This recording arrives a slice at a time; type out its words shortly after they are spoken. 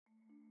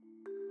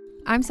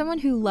I'm someone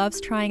who loves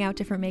trying out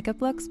different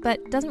makeup looks,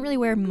 but doesn't really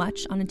wear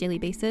much on a daily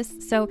basis,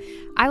 so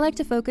I like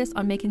to focus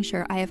on making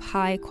sure I have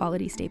high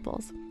quality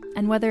staples.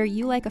 And whether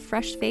you like a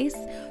fresh face,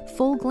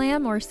 full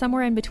glam, or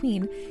somewhere in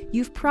between,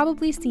 you've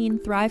probably seen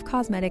Thrive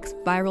Causemetics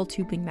Viral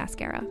Tubing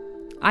Mascara.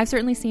 I've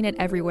certainly seen it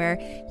everywhere.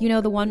 You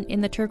know, the one in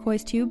the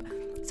turquoise tube?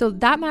 So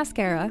that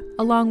mascara,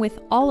 along with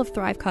all of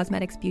Thrive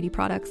Causemetics beauty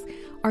products,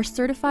 are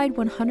certified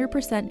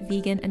 100%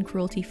 vegan and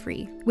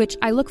cruelty-free, which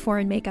I look for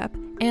in makeup,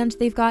 and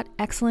they've got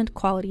excellent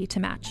quality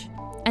to match.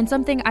 And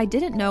something I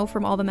didn't know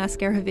from all the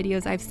mascara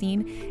videos I've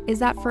seen is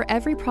that for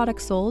every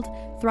product sold,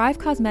 Thrive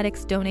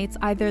Causemetics donates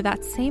either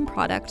that same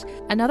product,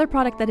 another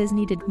product that is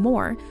needed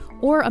more,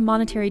 or a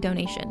monetary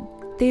donation.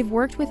 They've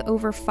worked with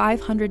over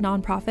 500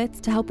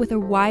 nonprofits to help with a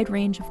wide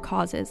range of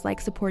causes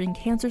like supporting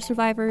cancer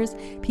survivors,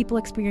 people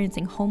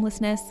experiencing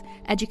homelessness,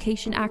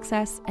 education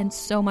access, and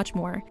so much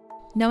more.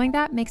 Knowing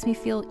that makes me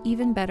feel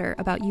even better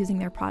about using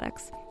their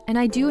products. And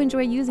I do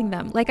enjoy using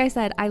them. Like I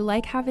said, I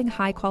like having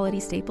high quality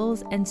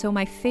staples, and so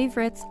my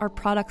favorites are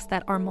products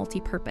that are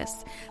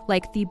multi-purpose,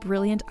 like the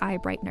Brilliant Eye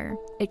Brightener.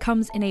 It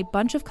comes in a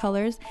bunch of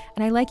colors,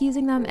 and I like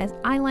using them as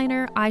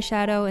eyeliner,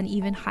 eyeshadow, and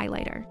even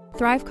highlighter.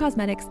 Thrive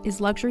Causemetics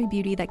is luxury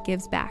beauty that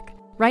gives back.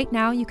 Right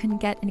now, you can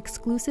get an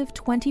exclusive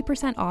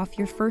 20% off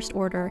your first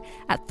order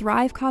at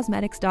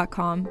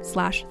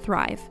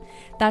thrivecausemetics.com/thrive.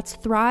 That's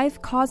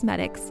Thrive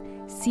Causemetics,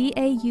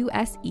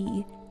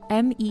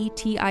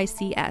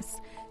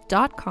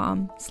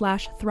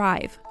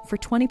 CAUSEMETICS.com/thrive for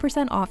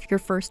 20% off your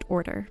first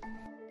order.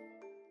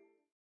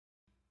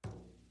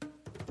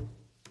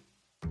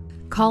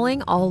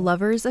 Calling all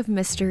lovers of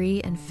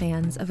mystery and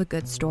fans of a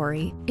good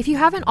story. If you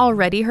haven't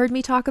already heard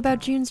me talk about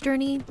June's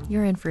Journey,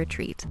 you're in for a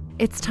treat.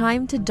 It's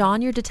time to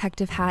don your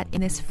detective hat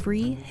in this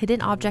free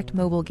hidden object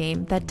mobile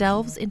game that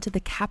delves into the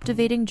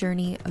captivating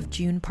journey of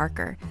June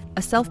Parker,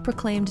 a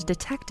self-proclaimed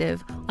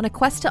detective on a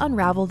quest to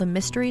unravel the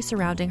mystery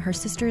surrounding her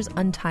sister's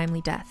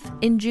untimely death.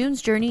 In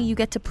June's Journey, you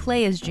get to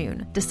play as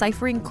June,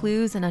 deciphering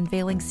clues and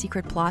unveiling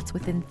secret plots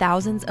within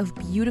thousands of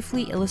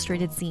beautifully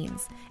illustrated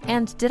scenes.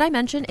 And did I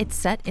mention it's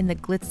set in the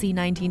glitzy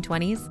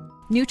 1920s?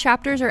 New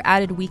chapters are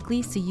added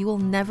weekly, so you will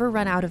never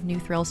run out of new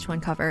thrills to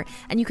uncover,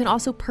 and you can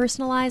also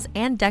personalize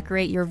and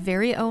decorate your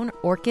very own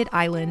Orchid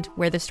Island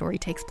where the story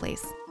takes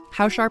place.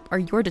 How sharp are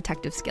your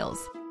detective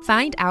skills?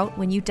 Find out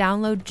when you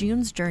download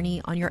June's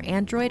Journey on your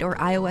Android or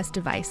iOS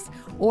device,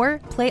 or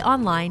play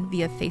online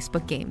via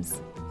Facebook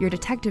Games. Your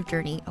detective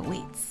journey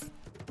awaits.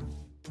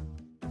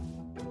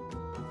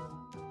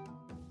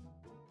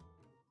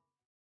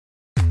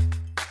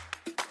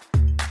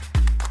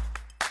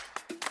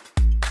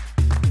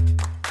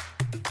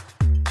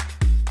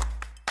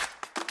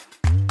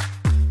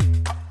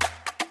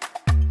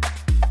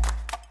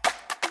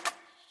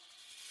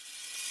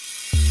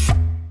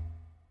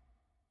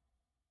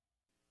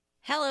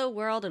 Hello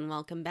world, and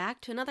welcome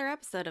back to another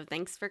episode of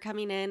Thanks for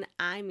Coming In.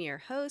 I'm your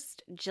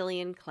host,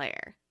 Jillian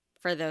Clare.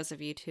 For those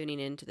of you tuning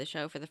into the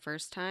show for the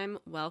first time,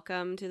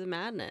 welcome to the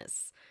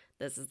madness.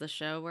 This is the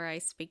show where I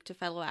speak to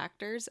fellow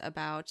actors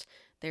about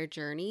their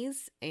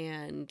journeys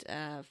and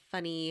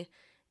funny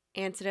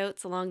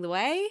anecdotes along the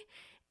way.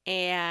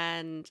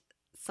 And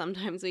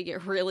sometimes we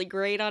get really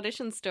great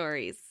audition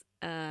stories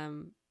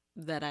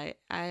that I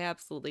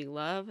absolutely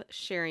love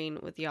sharing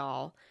with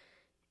y'all.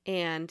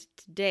 And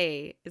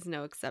today is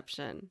no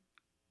exception.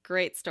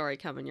 Great story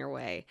coming your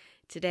way.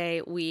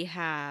 Today we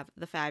have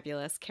the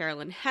fabulous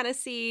Carolyn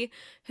Hennessy,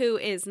 who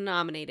is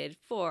nominated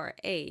for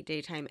a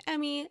Daytime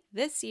Emmy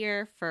this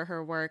year for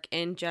her work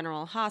in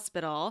General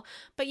Hospital,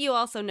 but you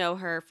also know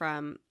her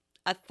from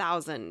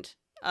 1,000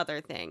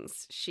 other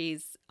things.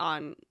 She's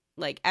on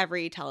like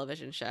every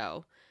television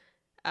show.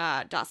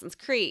 Dawson's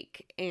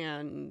Creek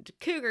and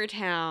Cougar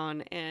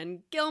Town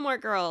and Gilmore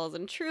Girls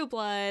and True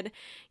Blood.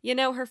 You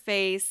know her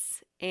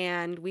face,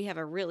 and we have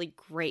a really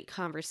great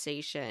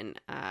conversation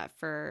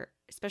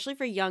especially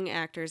for young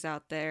actors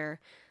out there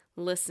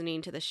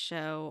listening to the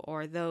show,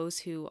 or those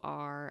who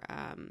are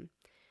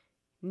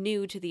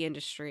new to the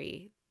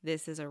industry.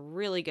 This is a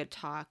really good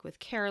talk with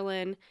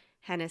Carolyn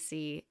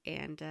Hennessy,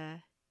 and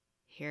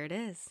here it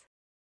is.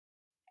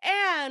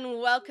 And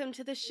welcome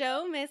to the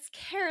show, Miss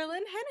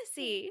Carolyn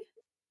Hennessy.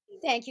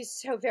 Thank you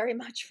so very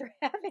much for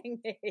having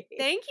me.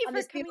 Thank you on for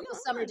this coming beautiful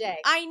on. Summer day.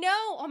 I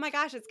know. Oh my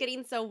gosh, it's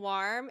getting so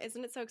warm.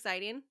 Isn't it so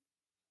exciting?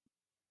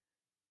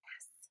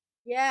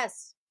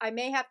 Yes. I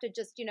may have to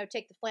just,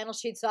 take the flannel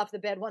sheets off the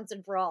bed once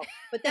and for all,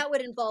 but that would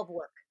involve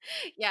work.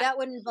 Yeah. That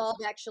would involve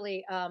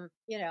actually,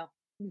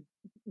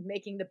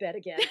 making the bed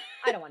again.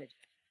 I don't want to do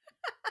that.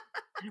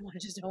 I don't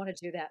want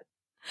to do that.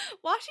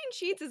 Washing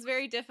sheets is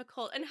very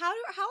difficult. And how are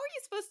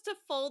you supposed to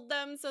fold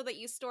them so that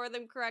you store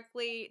them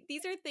correctly?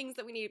 These are things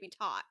that we need to be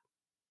taught.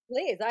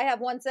 Please, I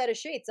have one set of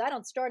sheets. I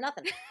don't store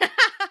nothing.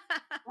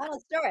 I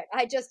don't store it.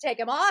 I just take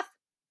them off,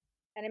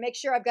 and I make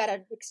sure I've got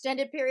an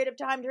extended period of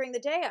time during the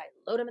day. I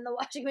load them in the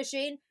washing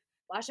machine,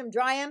 wash them,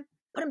 dry them,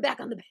 put them back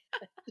on the bed.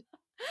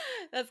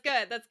 That's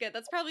good.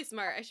 That's probably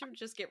smart. I should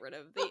just get rid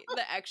of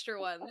the extra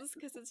ones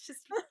because it's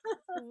just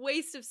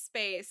waste of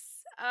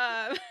space.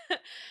 Um,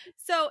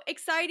 so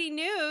exciting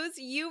news.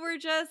 You were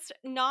just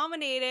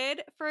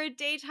nominated for a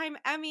Daytime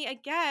Emmy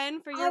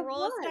again for I your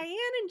role as was. Diane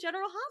in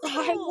General I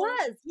Hospital.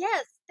 was.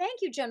 Yes. Thank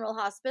you, General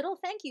Hospital.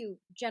 Thank you,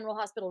 General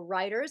Hospital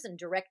writers and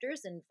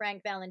directors, and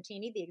Frank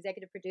Valentini, the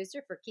executive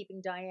producer, for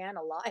keeping Diane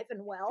alive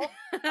and well.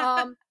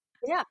 Um,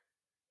 yeah,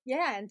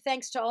 yeah, and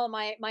thanks to all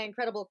my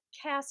incredible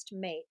cast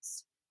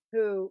mates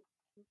who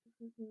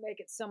make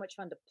it so much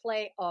fun to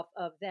play off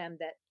of them.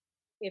 That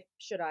if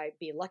should I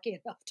be lucky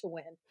enough to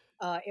win,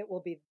 it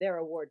will be their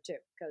award too,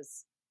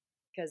 because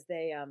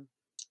they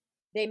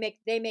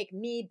make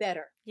me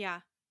better Yeah.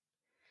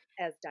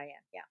 as Diane.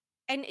 Yeah,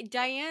 And yeah,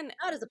 Diane,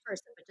 not as a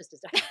person, but just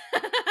as Diane.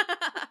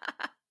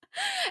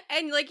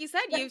 and like you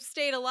said, you've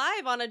stayed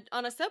alive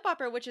on a soap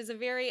opera, which is a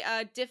very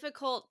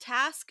difficult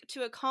task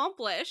to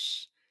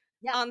accomplish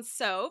Yeah, on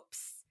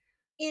soaps.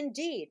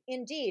 indeed,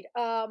 indeed.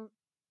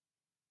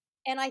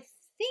 And I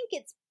think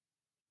it's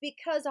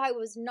because I'm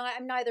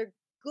neither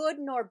good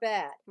nor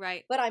bad,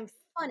 Right. but I'm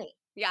funny.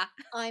 Yeah.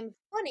 I'm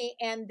funny,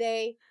 and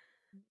they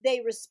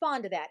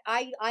respond to that.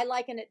 I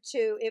liken it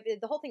to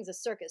the whole thing's a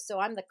circus, so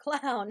I'm the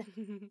clown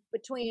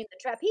between the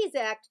trapeze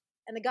act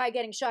and the guy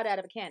getting shot out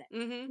of a cannon.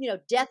 Hmm.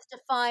 Death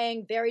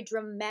defying, very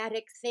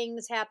dramatic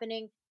things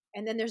happening,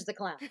 and then there's the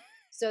clown.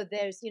 So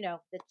there's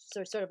that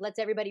sort of lets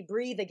everybody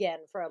breathe again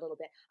for a little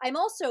bit. I'm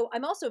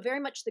also very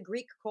much the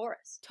Greek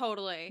chorus,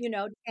 Totally.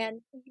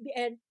 and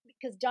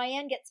because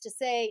Diane gets to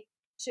say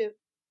to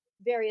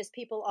various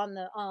people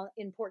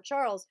in Port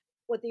Charles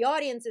what the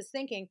audience is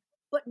thinking,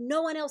 but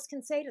no one else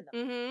can say to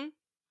them. Hmm.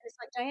 It's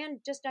like Diane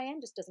just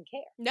doesn't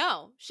care.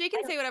 No, she I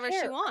can don't say whatever she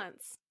care.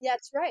 wants. Yeah,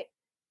 that's right.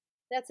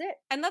 That's it.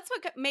 And that's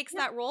what makes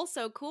Yeah, that role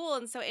so cool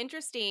and so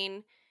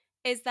interesting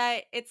is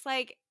that it's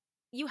like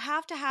you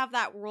have to have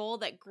that role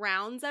that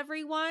grounds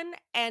everyone,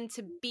 and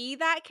to be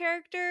that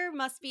character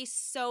must be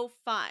so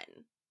fun.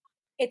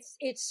 it's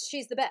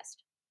she's the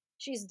best.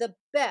 She's the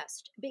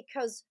best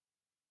because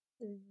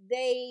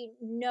they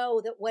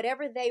know that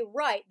whatever they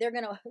write,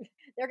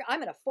 I'm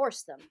gonna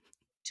force them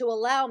to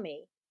allow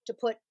me to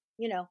put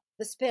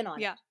the spin on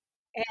it. Yeah.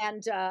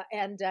 And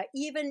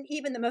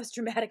even the most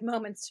dramatic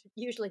moments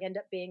usually end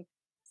up being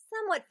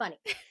somewhat funny,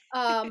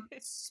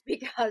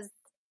 because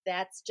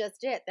that's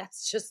just it.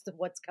 That's just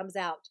what comes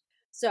out.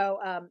 So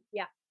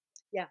yeah,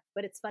 yeah.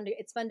 But it's fun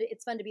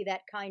to be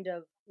that kind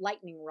of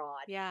lightning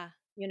rod. Yeah.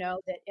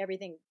 That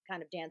everything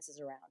kind of dances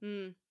around.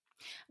 Mm.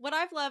 What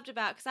I've loved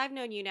about, because I've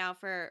known you now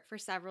for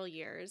several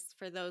years.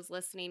 For those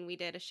listening, we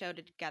did a show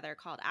together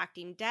called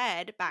Acting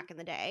Dead back in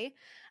the day.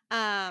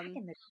 Back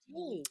in the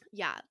day,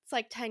 Yeah, it's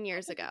like 10 back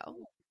years in the ago.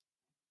 day.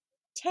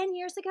 10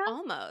 years ago.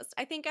 Almost.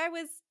 I think I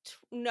was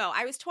no,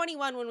 I was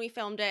 21 when we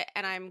filmed it,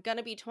 and I'm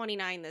gonna be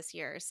 29 this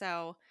year.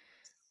 So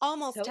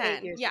almost So 8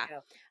 10. years Yeah.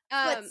 ago,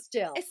 but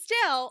still, It's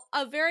still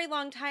a very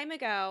long time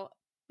ago,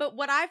 but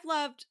what I've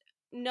loved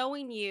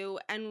knowing you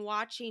and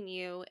watching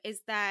you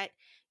is that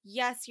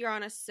yes, you're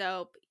on a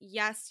soap.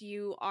 Yes,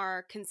 you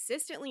are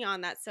consistently on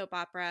that soap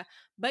opera,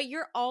 but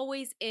you're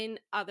always in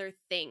other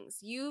things.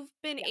 You've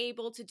been yeah,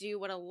 able to do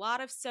what a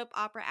lot of soap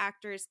opera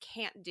actors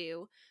can't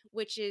do,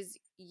 which is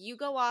you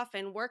go off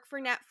and work for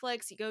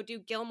Netflix, you go do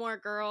Gilmore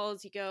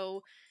Girls, you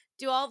go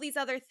do all these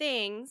other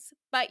things,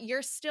 but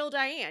you're still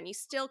Diane. You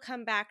still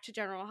come back to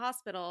General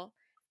Hospital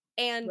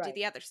and do right.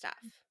 the other stuff.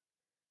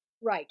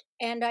 Right.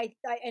 And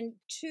and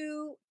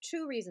two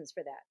reasons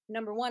for that.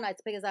 Number one,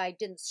 it's because I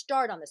didn't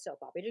start on the soap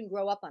opera. I didn't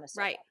grow up on a soap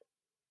Right.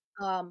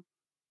 opera.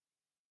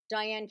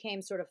 Diane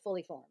came sort of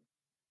fully formed.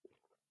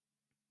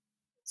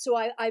 So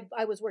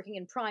I was working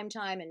in prime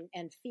time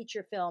and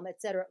feature film,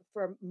 et cetera,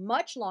 for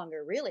much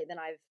longer, really, than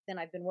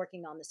I've been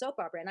working on the soap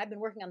opera. And I've been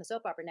working on the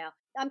soap opera now.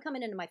 I'm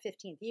coming into my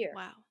 15th year.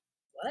 Wow.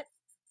 What?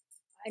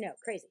 I know,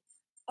 crazy.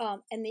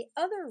 And the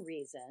other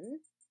reason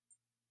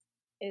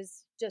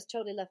is just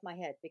totally left my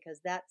head because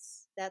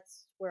that's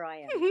where I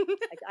am now.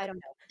 I don't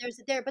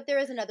know. But there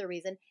is another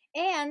reason,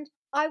 and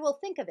I will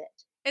think of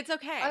it. It's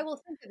okay. I will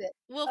think of it.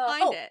 We'll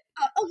find it.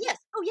 Oh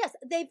yes.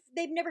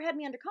 They've never had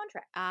me under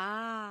contract.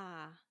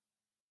 Ah.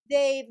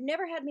 They've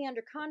never had me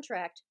under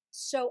contract,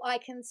 so I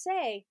can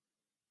say,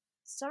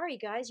 sorry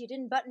guys, you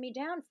didn't button me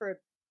down for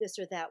this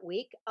or that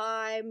week.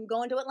 I'm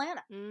going to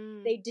Atlanta.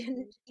 Mm. They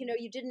didn't,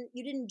 you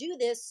didn't do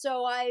this,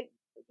 so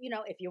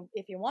if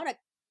you want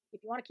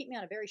to keep me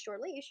on a very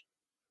short leash,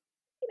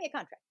 give me a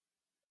contract.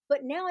 But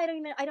now I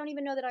don't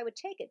even know that I would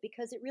take it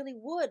because it really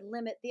would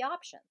limit the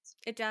options.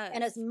 It does.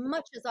 And as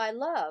much as I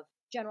love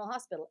General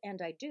Hospital,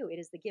 and I do, it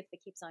is the gift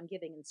that keeps on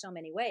giving in so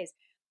many ways.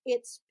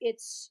 It's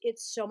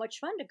so much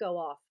fun to go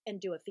off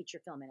and do a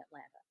feature film in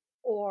Atlanta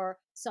or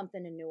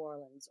something in New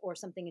Orleans or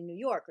something in New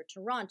York or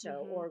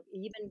Toronto or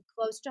even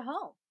close to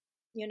home,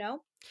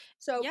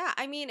 So yeah,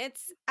 I mean,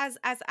 it's as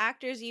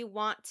actors, you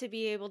want to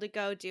be able to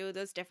go do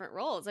those different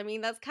roles. I mean,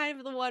 that's kind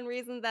of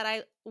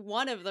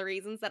one of the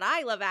reasons that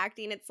I love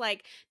acting. It's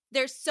like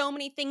there's so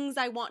many things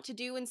I want to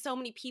do and so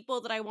many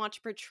people that I want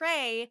to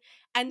portray,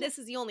 and yeah, this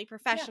is the only yeah,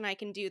 profession I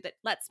can do that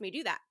lets me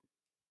do that.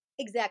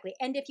 exactly.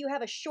 And if you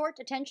have a short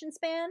attention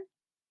span,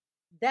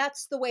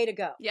 that's the way to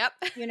go. Yep.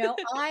 You know,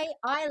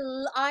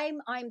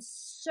 I'm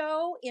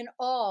so in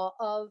awe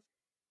of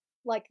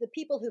like the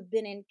people who've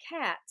been in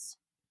Cats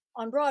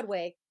on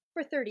Broadway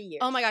for 30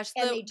 Oh my years,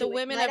 gosh, and they the do it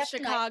women night of after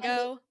night, and they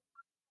Chicago.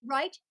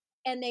 right,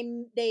 and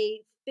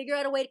they figure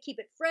out a way to keep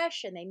it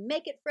fresh, and they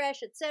make it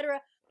fresh,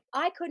 etc.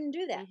 I couldn't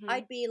do that. Mhm.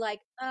 I'd be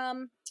like,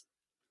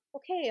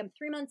 okay, I'm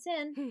 3 months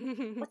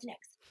in. What's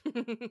next? What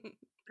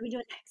are we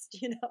doing next?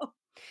 You know,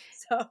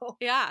 so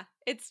Yeah,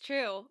 it's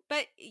true.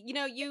 But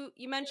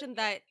you mentioned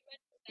that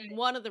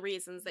one of the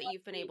reasons that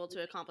you've been able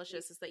to accomplish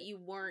this is that you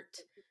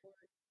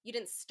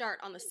didn't start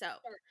on the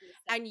soap.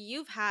 And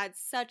you've had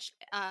such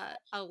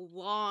a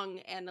long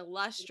and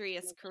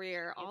illustrious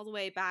career all the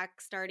way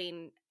back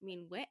starting. I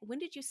mean, when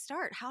did you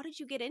start? How did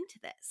you get into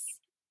this?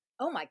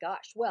 oh my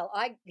gosh. Well,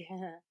 I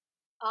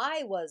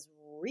I was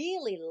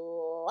really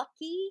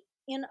lucky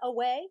in a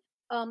way.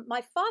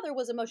 My father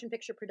was a motion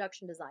picture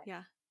production designer.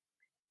 Yeah.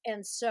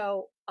 And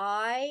so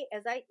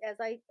as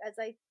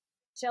I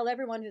tell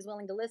everyone who's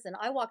willing to listen,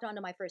 I walked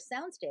onto my first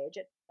soundstage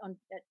at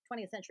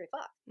 20th Century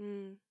Fox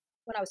Mm.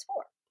 when I was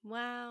 4.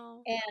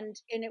 Wow. And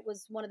it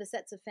was one of the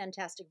sets of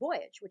Fantastic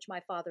Voyage, which my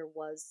father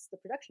was the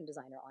production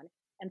designer on,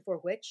 and for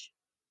which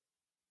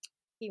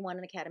he won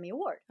an Academy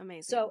Award.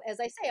 Amazing. So as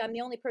I say, I'm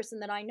the only person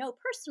that I know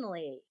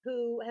personally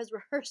who has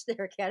rehearsed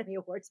their Academy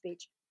Award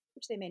speech,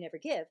 which they may never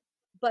give,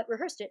 but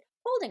rehearsed it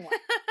holding one.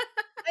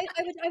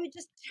 I would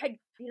just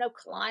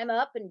climb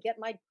up and get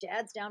my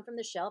dad's down from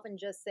the shelf and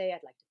just say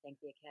I'd like to thank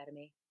the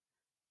Academy,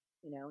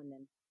 and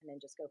then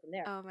just go from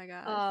there. Oh my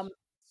gosh. Um,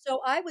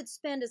 so I would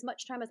spend as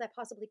much time as I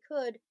possibly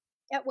could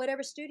at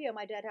whatever studio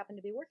my dad happened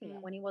to be working at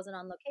Mm. when he wasn't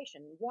on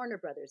location. Warner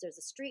Brothers. There's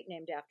a street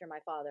named after my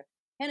father,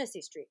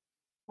 Hennessy Street,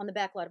 on the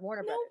back lot of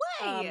Warner No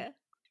Brothers. way.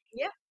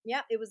 Yeah,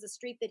 yeah, it was the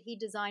street that he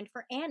designed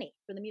for Annie,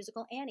 for the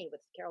musical Annie,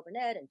 with Carol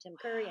Burnett and Tim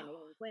Curry and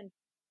Aileen Quinn.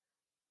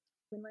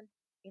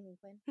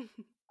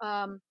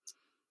 Um,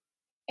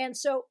 and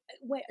so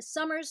when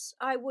summers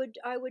I would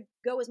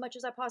go as much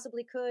as I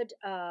possibly could.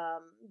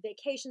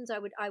 Vacations I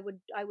would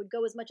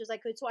go as much as I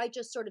could. So I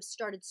just sort of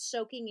started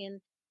soaking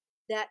in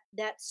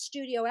that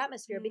studio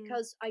atmosphere, Mm.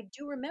 because I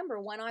do remember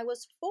when I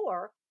was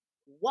 4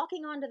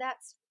 walking onto that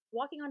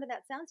walking onto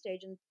that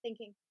soundstage and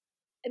thinking,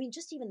 I mean,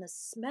 just even the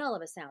smell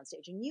of a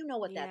soundstage, and you know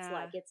what that's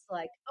like. Yeah. It's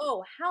like,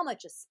 oh, how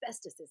much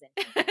asbestos is in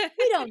here?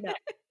 We don't know.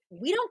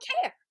 We don't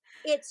care.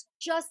 It's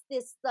just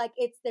this, like,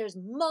 there's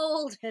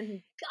mold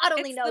and God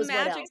only It's the knows what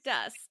else. magic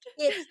dust.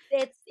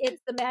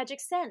 It's the magic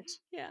scent.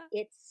 Yeah.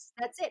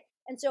 That's it.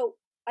 And so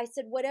I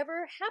said,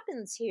 whatever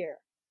happens here,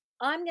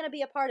 I'm going to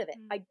be a part of it.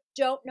 Mm. I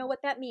don't know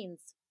what that means,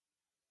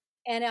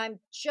 and I'm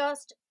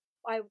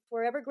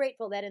forever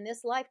grateful that in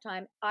this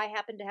lifetime I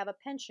happen to have a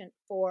penchant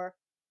for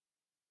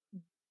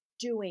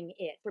doing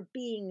it, for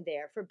being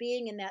there, for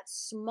being in that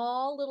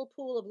small little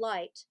pool of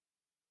light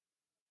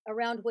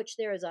around which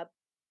there is a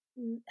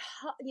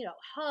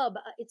hub.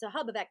 It's a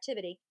hub of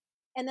activity,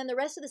 and then the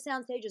rest of the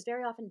soundstage is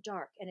very often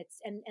dark, and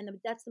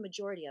that's the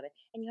majority of it.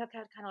 And you have to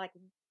kind of like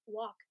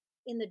walk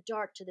in the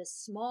dark to this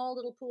small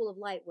little pool of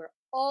light where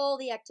all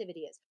the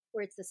activity is,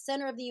 where it's the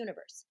center of the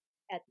universe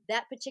at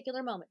that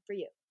particular moment for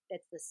you.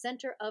 It's the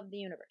center of the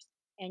universe,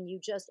 and you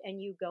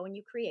go and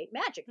you create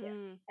magic there.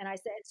 Mm. And I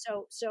said,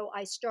 so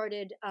I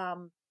started.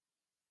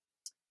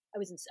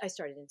 I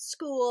started in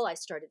school. I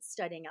started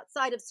studying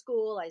outside of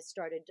school. I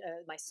started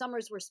my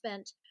summers were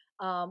spent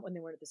when they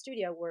weren't at the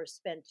studio, were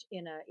spent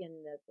in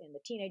the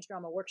teenage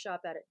drama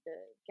workshop at the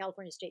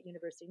California State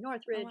University Oh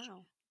Northridge,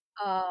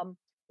 wow.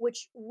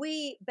 which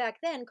we back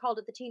then called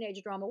it the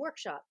Teenage Drama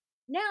Workshop.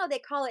 Now they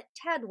call it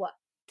TADWA,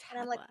 and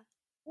I'm like, Tadwa.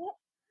 what?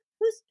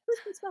 Who's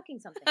been smoking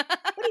something? What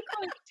are you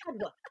calling it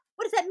TADWA?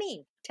 What does that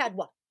mean,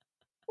 TADWA?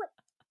 What?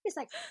 It's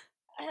like,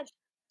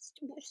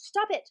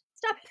 stop it,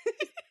 stop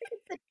it.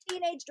 It's the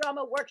Teenage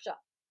Drama Workshop.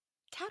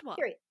 Tadwa.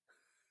 Period.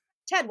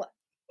 TADWA.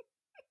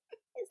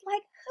 It's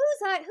like,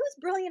 whose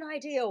brilliant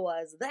idea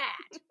was that?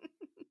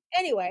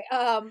 Anyway,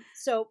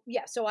 so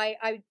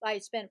I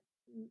spent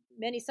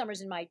many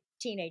summers in my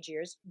teenage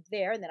years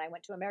there, and then I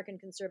went to American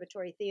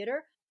Conservatory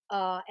Theater,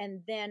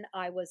 and then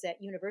I was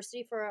at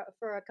university for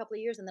a couple of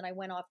years, and then I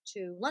went off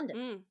to London,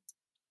 Mm.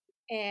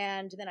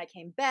 and then I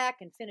came back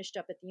and finished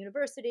up at the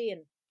university,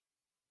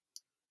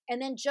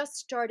 and then just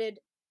started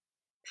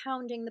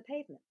pounding the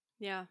pavement.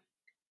 Yeah.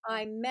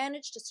 I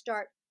managed to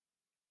start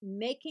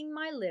making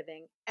my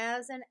living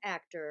as an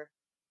actor,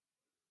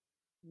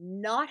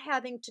 not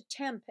having to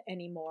temp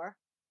anymore,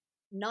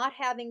 not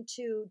having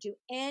to do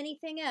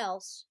anything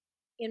else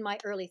in my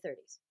early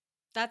 30s.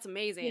 That's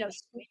amazing.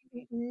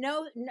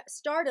 No,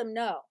 stardom,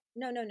 no.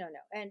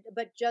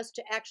 But just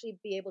to actually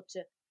be able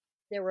to,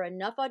 there were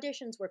enough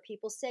auditions where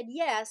people said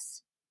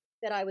yes,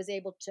 that I was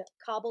able to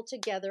cobble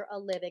together a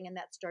living, and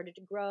that started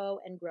to grow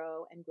and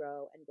grow and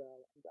grow and grow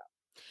and grow.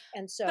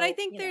 And so, But I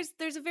think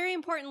there's a very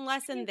important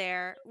lesson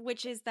there,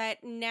 which is that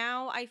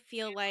now I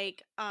feel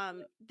like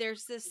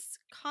there's this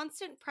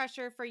constant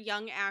pressure for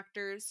young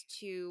actors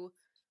to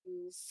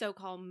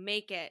so-called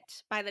make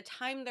it by the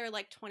time they're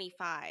like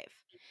 25.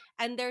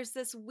 And there's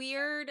this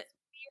weird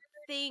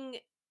thing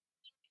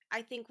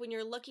I think when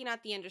you're looking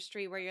at the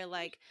industry where you're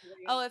like,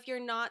 oh, if you're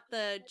not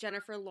the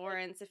Jennifer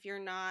Lawrence, if you're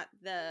not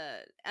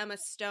the Emma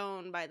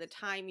Stone by the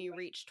time you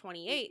reach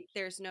 28,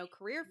 there's no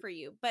career for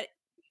you. But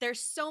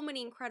there's so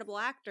many incredible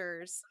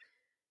actors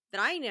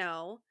that I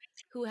know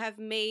who have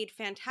made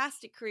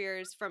fantastic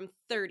careers from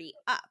 30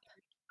 up.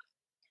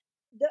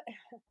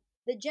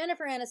 The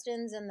Jennifer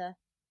Anistons and the,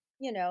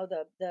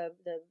 the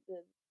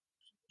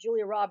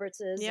Julia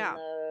Robertses Yeah. and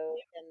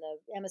the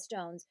Emma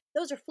Stones,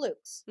 those are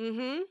flukes.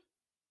 Mm-hmm.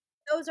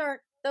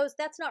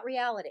 That's not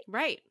reality.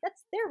 Right.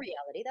 That's their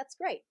reality. That's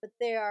great. But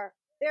they are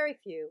very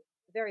few,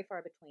 very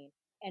far between.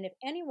 And if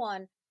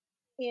anyone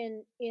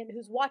in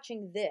who's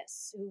watching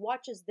this, who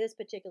watches this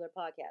particular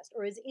podcast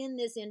or is in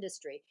this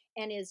industry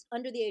and is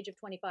under the age of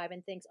 25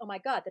 and thinks, oh my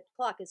God, the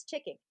clock is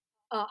ticking,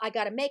 I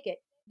got to make it.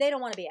 They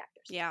don't want to be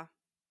actors. Yeah.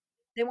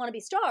 They want to be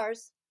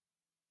stars.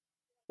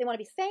 They want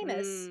to be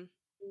famous.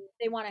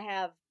 They want to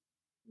have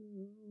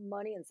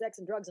money and sex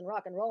and drugs and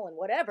rock and roll and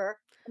whatever.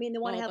 I mean, they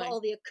want to have all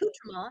the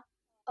accoutrement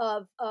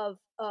of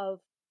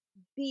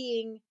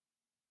being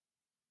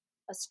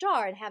a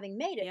star and having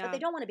made it, but they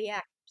don't want to be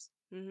actors.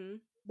 Mm-hmm.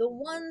 The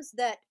ones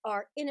that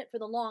are in it for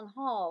the long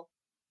haul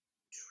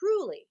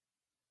truly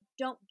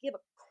don't give a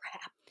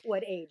crap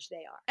what age they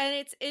are. And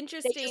it's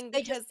interesting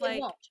because they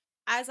won't.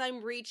 As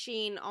I'm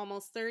reaching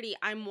almost 30,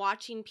 I'm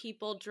watching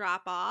people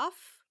drop off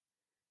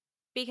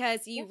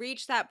because you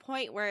reach that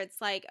point where it's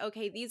like,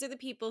 okay, these are the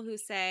people who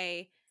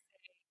say,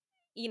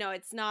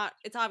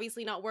 it's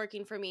obviously not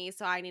working for me,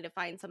 so I need to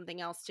find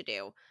something else to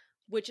do,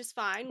 which is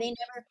fine. They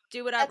never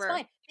do whatever. That's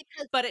fine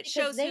but it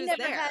shows they who's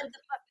never there.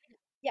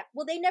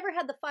 They never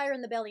had the fire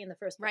in the belly in the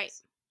first place. Right.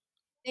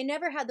 They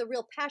never had the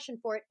real passion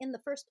for it in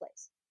the first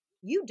place.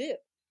 You do.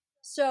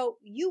 So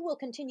you will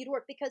continue to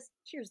work because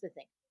here's the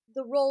thing.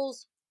 The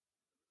roles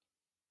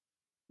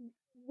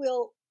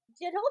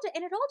it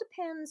all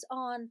depends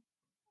on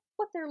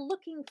what they're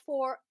looking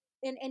for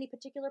in any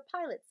particular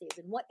pilot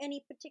season, what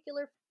any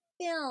particular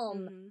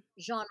film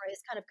genre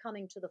is kind of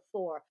coming to the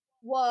fore,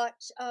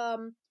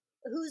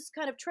 who's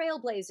kind of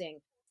trailblazing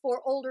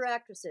for older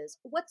actresses,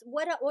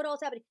 what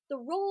else happening. The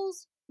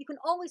roles, you can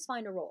always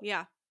find a role.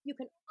 Yeah. You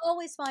can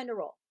always find a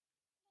role.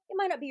 It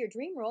might not be your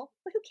dream role,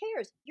 but who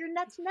cares?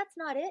 That's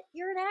not it.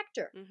 You're an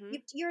actor.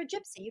 You're a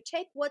gypsy. You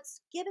take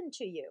what's given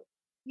to you.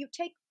 You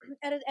take,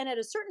 at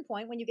a certain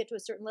point, when you get to a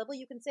certain level,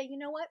 you can say, you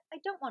know what? I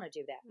don't want to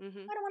do that. I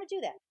don't want to do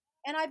that.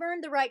 And I've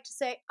earned the right to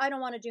say, I don't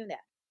want to do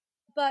that.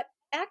 But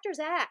actors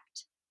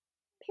act,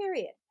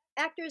 period.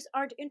 Actors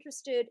aren't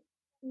interested,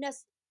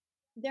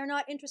 they're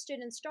not interested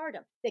in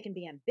stardom. They can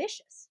be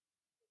ambitious.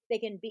 They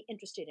can be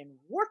interested in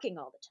working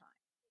all the time.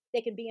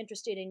 They can be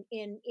interested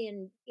in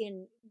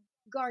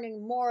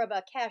garnering more of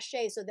a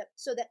cachet so that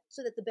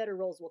the better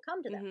roles will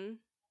come to them.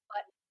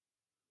 But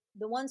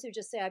the ones who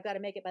just say, I've got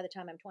to make it by the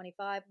time I'm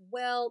 25,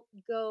 well,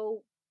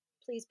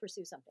 please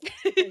pursue something.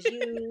 Because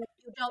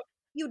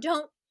you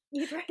don't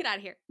get out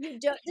of here. You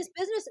don't, this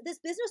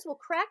business will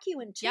crack you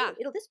in two. Yeah.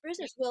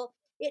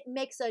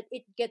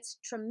 It gets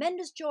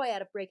tremendous joy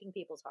out of breaking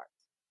people's hearts.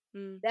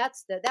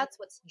 That's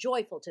what's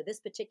joyful to this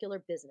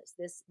particular business,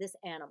 this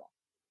animal.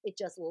 It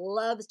just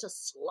loves to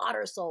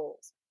slaughter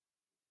souls.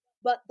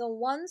 But the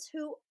ones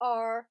who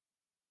are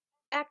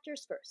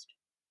actors first,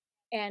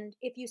 and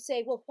if you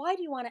say, well, why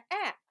do you want to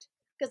act?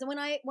 Because when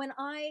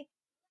I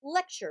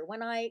lecture,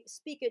 when I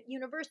speak at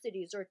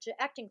universities or to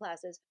acting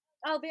classes,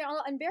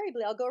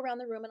 invariably I'll go around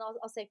the room and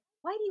I'll say,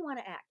 why do you want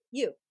to act?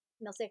 You.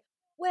 And they'll say,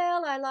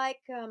 well, I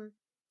like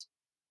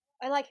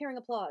hearing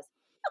applause.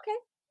 Okay.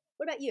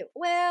 What about you?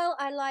 Well,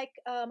 I like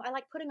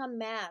putting on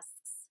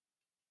masks.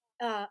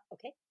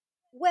 Okay.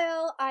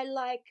 Well, I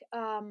like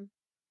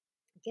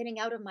getting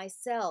out of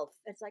myself.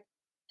 It's like,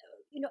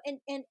 and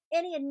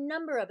a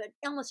number of it,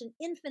 almost an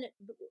infinite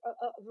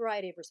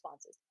variety of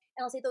responses.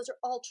 And I'll say those are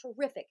all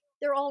terrific.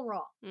 They're all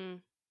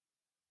wrong.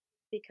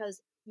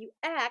 Because you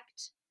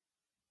act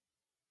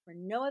for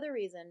no other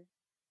reason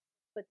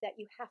but that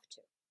you have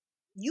to.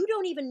 You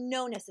don't even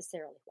know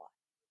necessarily why.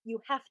 You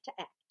have to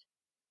act.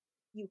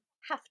 You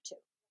have to.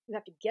 You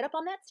have to get up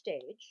on that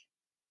stage.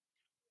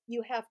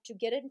 You have to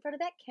get it in front of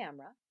that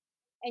camera.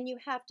 And you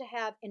have to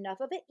have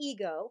enough of an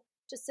ego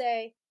to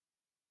say,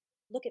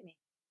 look at me.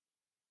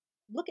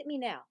 Look at me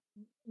now.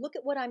 Look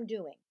at what I'm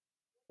doing.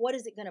 What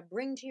is it going to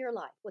bring to your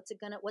life? What's it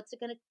going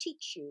to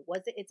teach you?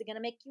 Is it going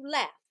to make you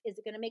laugh? Is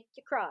it going to make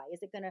you cry?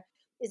 Is it going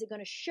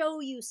to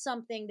show you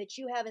something that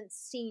you haven't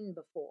seen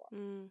before?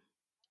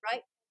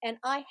 Right? And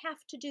I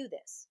have to do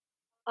this.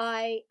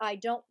 I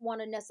don't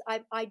want to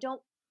I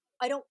don't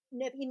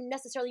even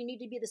necessarily need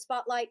to be the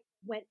spotlight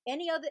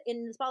any other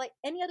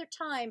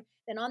time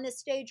than on this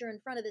stage or in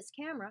front of this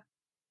camera.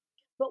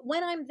 But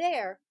when I'm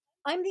there,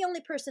 I'm the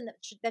only person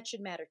that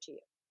should matter to you.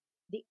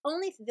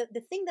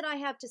 The thing that I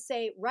have to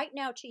say right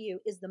now to you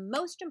is the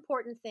most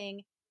important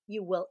thing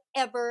you will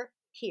ever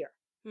hear.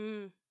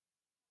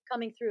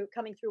 Coming through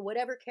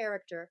whatever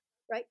character,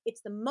 right?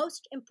 It's the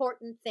most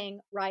important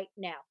thing right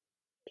now.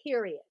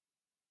 Period.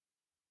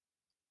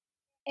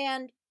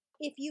 And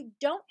if you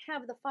don't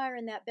have the fire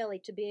in that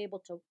belly to be able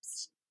to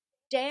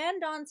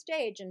stand on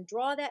stage and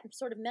draw that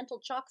sort of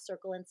mental chalk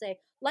circle and say,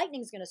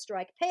 lightning's going to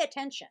strike, pay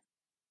attention,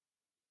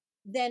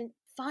 then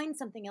find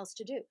something else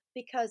to do,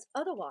 because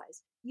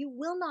otherwise you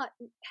will not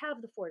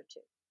have the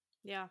fortitude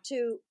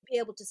to be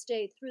able to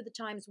stay through the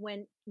times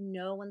when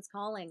no one's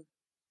calling,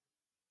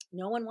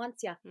 no one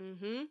wants you,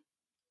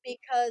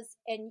 because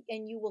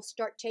and you will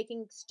start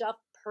taking stuff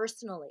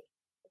personally.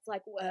 It's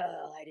like,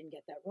 well, I didn't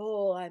get that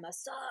role, I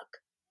must suck.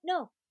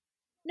 No,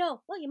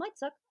 well, you might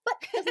suck, but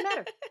it doesn't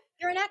matter.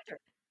 You're an actor.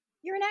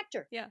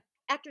 Yeah.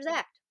 Actors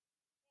act.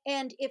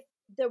 And if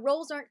the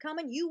roles aren't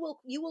coming, you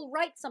will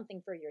write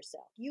something for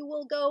yourself. You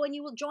will go and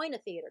you will join a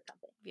theater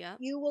company. Yeah.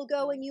 You will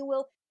go and you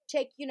will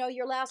take,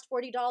 your last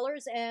 $40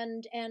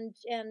 and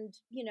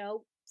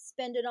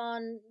spend it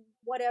on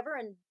whatever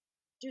and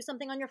do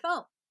something on your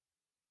phone.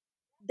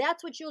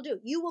 That's what you'll do.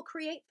 You will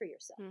create for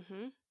yourself.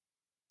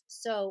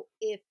 So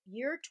if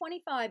you're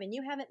 25 and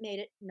you haven't made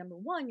it, number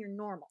one, you're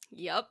normal.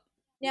 Yep.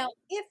 Now,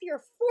 if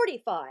you're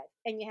 45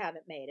 and you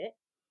haven't made it,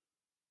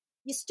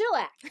 you still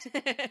act.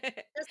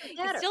 It doesn't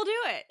matter. You still do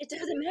it. It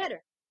doesn't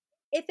matter.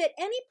 If at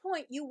any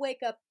point you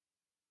wake up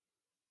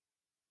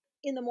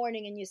in the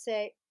morning and you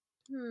say,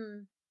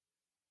 I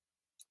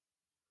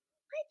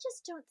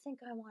just don't think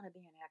I want to be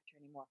an actor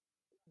anymore.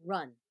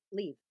 Run,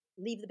 leave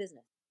the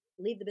business.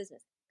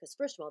 Because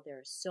first of all, there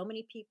are so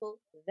many people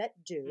that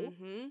do,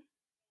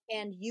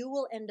 and you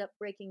will end up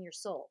breaking your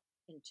soul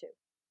in two.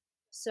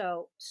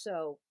 So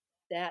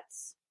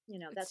that's,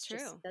 that's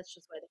true. That's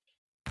just why.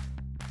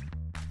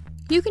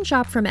 You can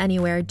shop from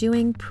anywhere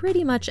doing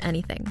pretty much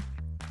anything.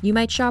 You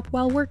might shop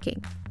while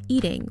working,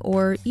 eating,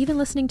 or even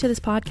listening to this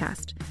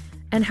podcast.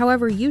 And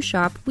however you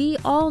shop, we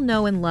all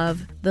know and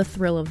love the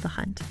thrill of the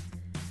hunt.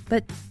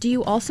 But do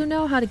you also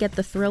know how to get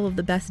the thrill of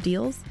the best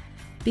deals?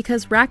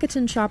 Because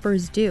Rakuten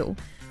shoppers do.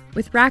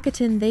 With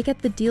Rakuten, they get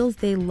the deals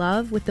they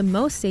love with the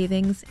most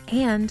savings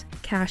and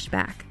cash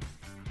back.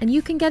 And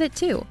you can get it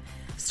too.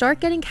 Start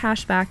getting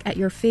cash back at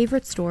your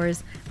favorite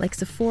stores like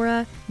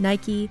Sephora,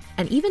 Nike,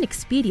 and even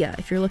Expedia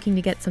if you're looking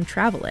to get some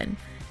travel in.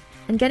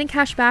 And getting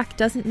cash back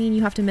doesn't mean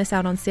you have to miss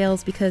out on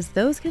sales, because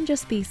those can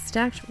just be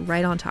stacked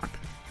right on top.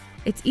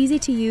 It's easy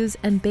to use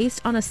and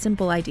based on a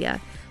simple idea.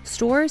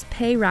 Stores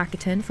pay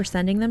Rakuten for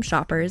sending them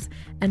shoppers,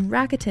 and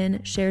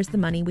Rakuten shares the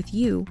money with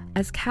you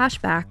as cash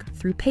back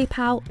through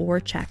PayPal or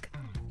check.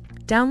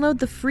 Download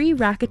the free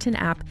Rakuten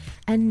app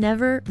and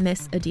never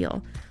miss a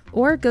deal.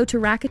 Or go to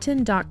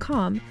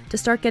Rakuten.com to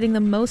start getting the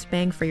most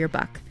bang for your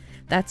buck.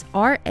 That's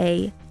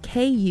Rakuten.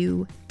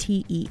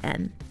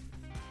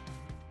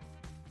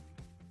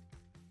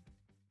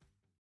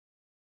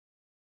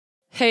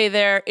 Hey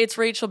there, it's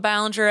Rachel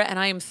Ballinger, and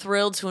I am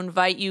thrilled to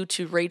invite you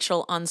to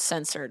Rachel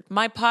Uncensored,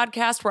 my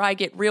podcast where I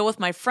get real with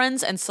my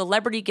friends and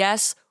celebrity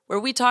guests, where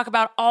we talk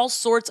about all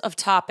sorts of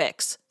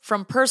topics.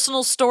 From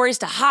personal stories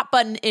to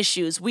hot-button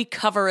issues, we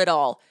cover it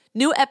all.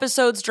 New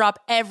episodes drop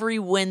every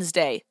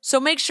Wednesday, so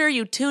make sure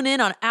you tune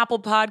in on Apple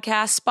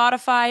Podcasts,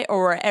 Spotify,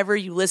 or wherever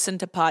you listen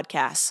to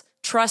podcasts.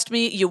 Trust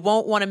me, you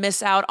won't want to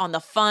miss out on the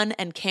fun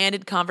and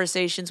candid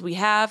conversations we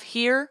have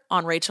here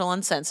on Rachel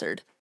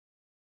Uncensored.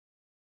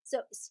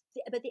 So,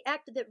 but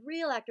the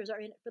real actors are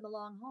in it for the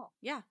long haul.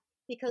 Yeah.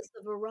 Because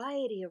the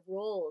variety of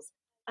roles.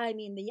 I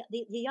mean, the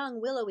young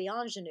willowy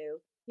ingenue,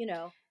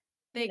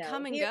 They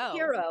come and go.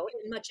 Hero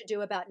in Much Ado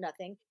About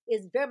Nothing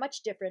is very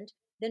much different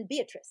than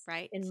Beatrice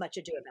in Much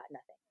Ado About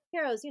Nothing.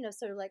 Heroes,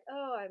 sort of like,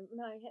 that's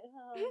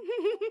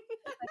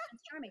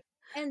charming,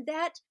 and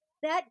that's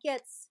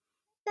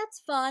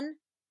fun,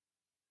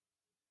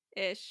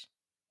 ish,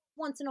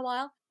 once in a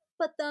while.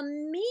 But the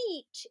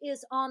meat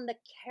is on the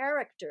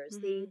characters,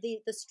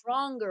 the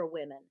stronger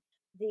women,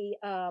 the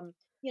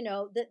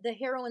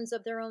heroines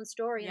of their own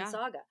story and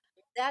saga.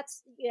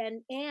 That's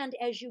and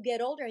as you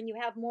get older and you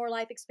have more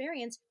life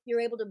experience, you're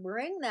able to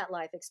bring that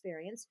life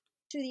experience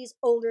to these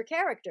older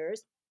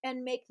characters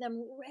and make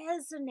them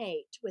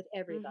resonate with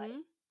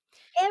everybody.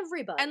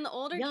 Everybody. And the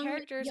older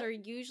characters are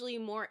usually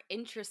more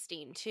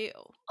interesting too.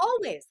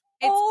 Always.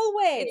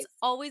 It's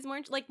always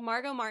more like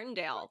Margot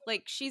Martindale.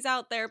 Like, she's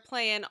out there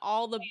playing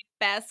all the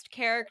best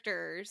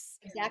characters.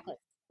 Exactly.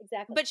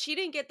 But she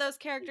didn't get those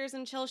characters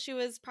until she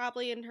was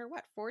probably in her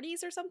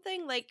 40s or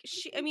something. Like,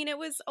 it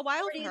was a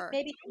while 40s, for her.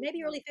 Maybe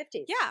early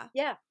 50s. Yeah.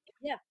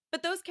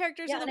 But those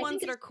characters are the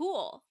ones that are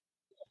cool.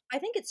 I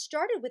think it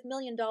started with $1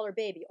 Million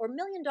Baby, or $1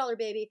 Million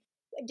Baby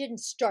didn't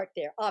start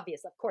there,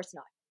 obviously, of course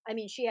not. I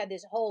mean, she had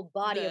this whole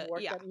body of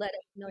work that led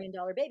up to $1 Million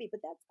Baby,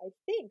 but that's, I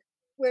think,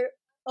 where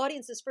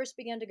audiences first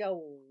began to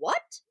go,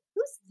 what?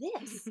 Who's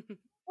this?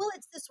 Well,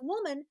 it's this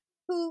woman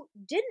who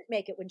didn't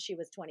make it when she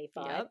was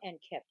 25 and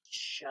kept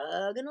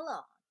chugging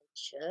along.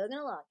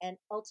 And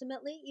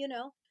ultimately,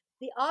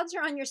 the odds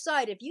are on your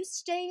side. If you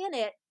stay in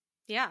it.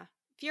 Yeah.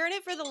 If you're in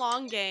it for the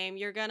long game,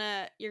 you're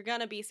gonna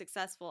be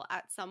successful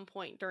at some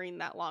point during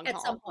that long haul.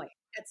 At some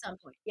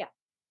point. Yeah.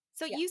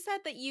 So you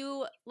said that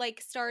you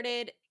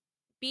started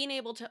being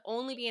able to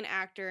only be an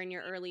actor in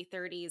your early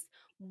 30s.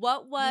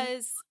 What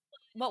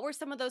were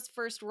some of those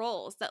first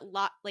roles that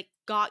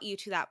got you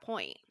to that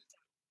point?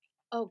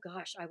 Oh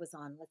gosh, I was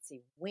on,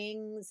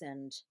 Wings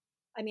and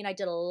I mean, I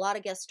did a lot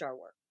of guest star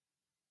work.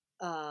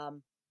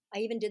 I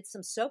even did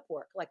some soap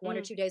work, like 1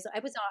 or 2 days. I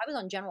was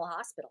on General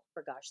Hospital,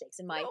 for gosh sakes,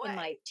 in No my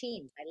way.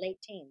 teens, my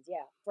late teens,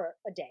 yeah, for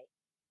a day.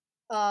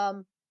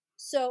 Um,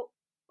 so,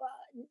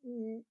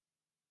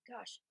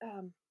 gosh,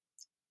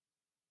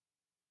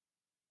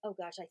 oh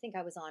gosh, I think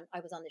I was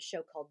on this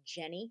show called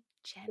Jenny,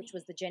 which Jenny.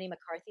 was the Jenny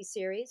McCarthy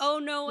series, Oh,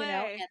 no you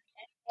know, way.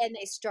 and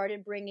they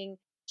started bringing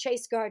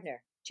Chase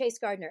Gardner,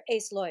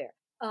 ace lawyer,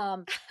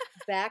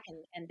 back,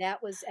 and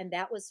that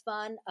was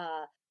fun.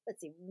 Let's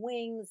see,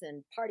 Wings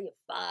and Party of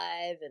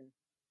Five,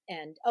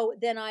 and oh,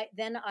 then I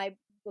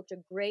booked a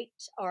great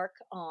arc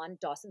on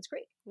Dawson's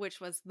Creek. Which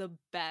was the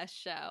best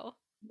show.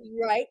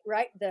 Right.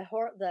 The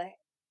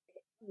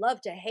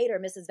love to hate her,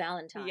 Mrs.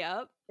 Valentine.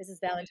 Yep. Mrs.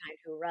 Valentine,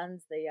 who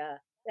runs the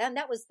and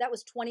that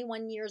was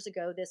 21 years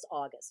ago this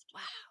August.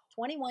 Wow.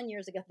 21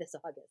 years ago this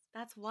August.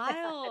 That's That's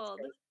wild.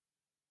 crazy.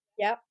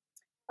 Yep.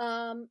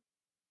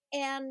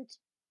 And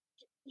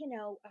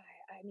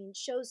I mean,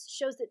 shows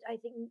that I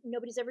think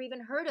nobody's ever even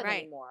heard of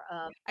Right. anymore.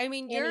 I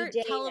mean, Any your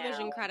day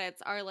television now.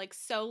 credits are like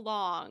so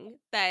long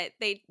that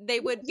they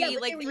would Yeah, be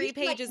but they like were 3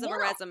 usually like pages of a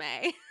one-offs.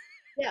 resume.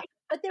 Yeah,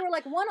 but they were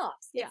like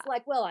one-offs. Yeah. It's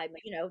like, well, I'm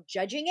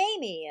judging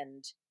Amy,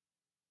 and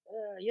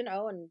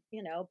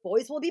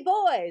boys will be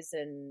boys,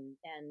 and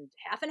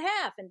half and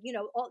half, and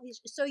all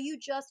these. So you're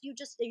gypsies.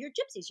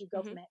 You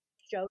go Mhm. from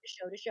show to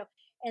show to show,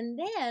 and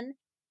then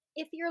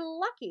if you're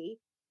lucky,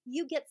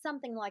 you get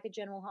something like a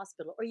General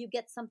Hospital, or you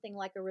get something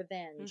like a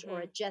Revenge,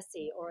 or a Mhm.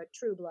 Jessie, or a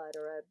True Blood,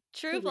 or a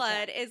True Cougar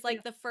Blood Town. is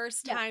like the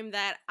first Yeah, time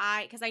that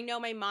because I know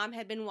my mom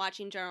had been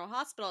watching General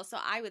Hospital, so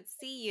I would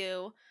see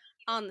you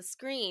on the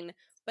screen,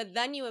 but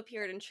then you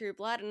appeared in True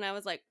Blood, and I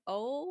was like,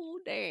 oh,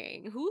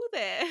 dang, who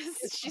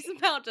this? it's She's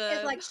about it's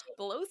to like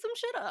blow some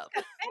shit she's up.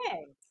 got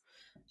fangs.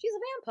 She's a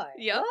vampire.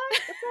 Yep. What?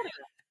 What's that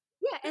about?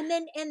 Yeah,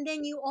 and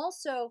then you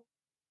also,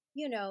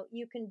 you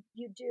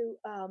do.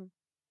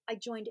 I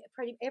joined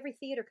pretty every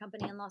theater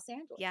company in Los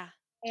Angeles, Yeah.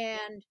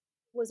 and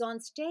was on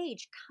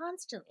stage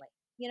constantly.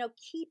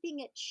 Keeping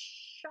it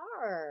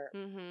sharp,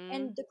 and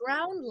Mhm. the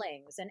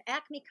Groundlings, and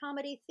Acme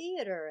Comedy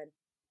Theater,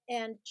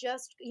 and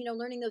just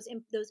learning those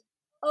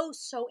oh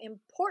so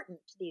important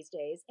these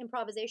days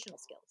improvisational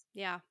skills.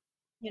 Yeah.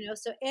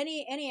 So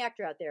any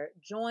actor out there,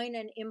 join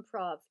an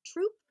improv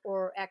troupe,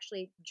 or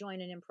actually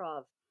join an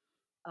improv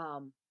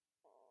um,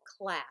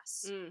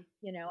 class. Mm.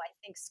 I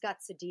think Scott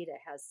Sedita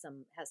has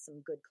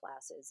some good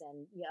classes,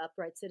 and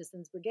Upright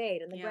Citizens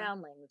Brigade, and the Yeah.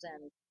 Groundlings,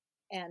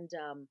 and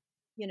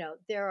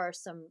there are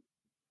some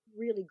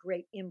really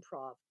great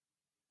improv,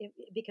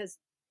 because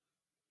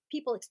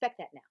people expect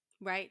that now,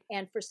 Right.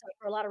 and for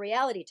a lot of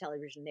reality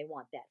television, they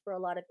want that. For a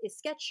lot of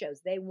sketch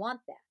shows, they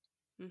want that.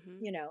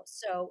 Mhm.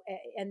 So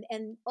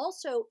and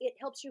also it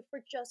helps you for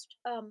just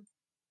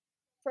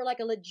for like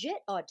a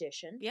legit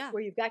audition, Yeah.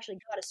 where you've actually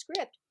got a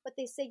script, but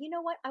they say, you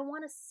know what, I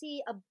want to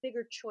see a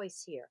bigger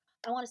choice here.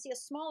 I want to see a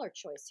smaller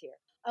choice here.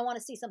 I want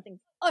to see something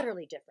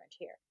utterly different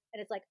here.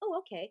 And it's like, oh,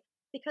 okay.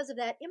 Because of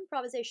that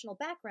improvisational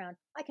background,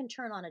 I can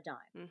turn on a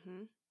dime.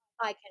 Mhm.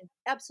 I can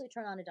absolutely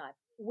turn on a dime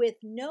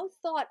with no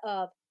thought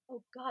of,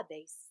 oh God,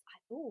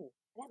 oh,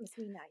 that must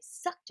mean I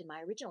sucked in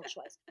my original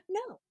choice.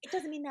 No, it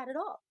doesn't mean that at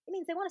all. It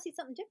means they want to see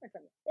something different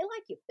from you. They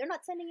like you. They're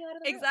not sending you out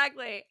of the room.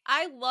 Exactly.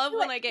 I love Do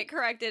when it. I get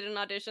corrected in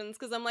auditions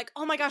because I'm like,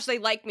 oh my gosh, they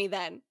like me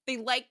then. They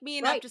like me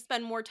enough Right. to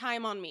spend more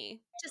time on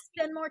me. To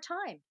spend more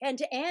time, and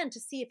to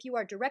see if you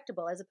are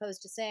directable, as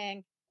opposed to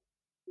saying,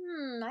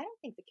 I don't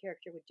think the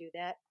character would do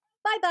that.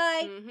 Bye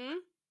bye. Mm-hmm.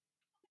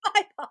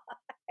 Bye bye.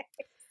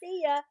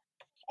 See ya.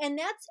 And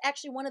that's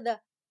actually one of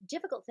the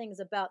difficult things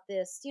about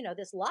this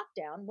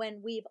lockdown,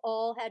 when we've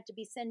all had to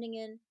be sending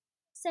in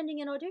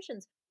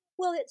auditions.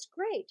 Well, it's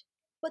great,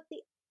 but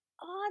the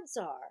odds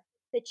are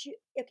that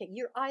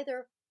you're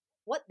either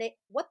what they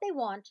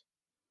want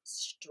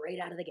straight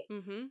out of the gate.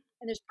 Mm-hmm.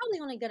 And there's probably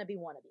only going to be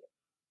one of you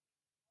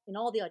in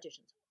all the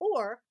auditions.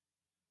 Or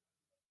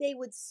they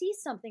would see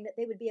something that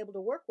they would be able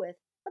to work with,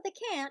 but they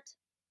can't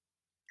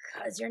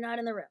because you're not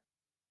in the room.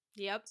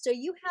 Yep. So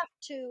you have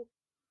to.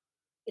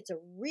 It's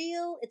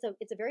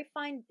a very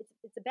fine.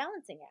 It's a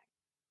balancing act.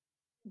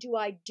 Do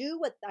I do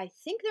what I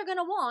think they're going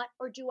to want,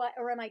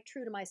 or am I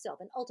true to myself?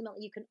 And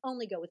ultimately, you can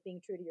only go with being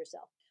true to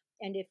yourself.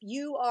 And if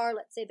you are,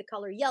 let's say, the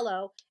color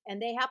yellow,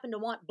 and they happen to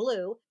want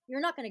blue,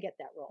 you're not going to get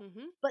that role.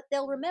 Mm-hmm. But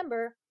they'll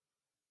remember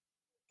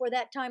for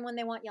that time when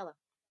they want yellow.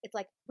 It's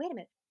like, wait a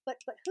minute, but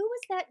who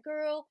was that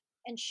girl?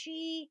 And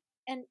she,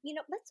 and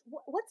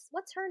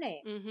what's her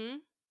name? Mm-hmm.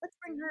 Let's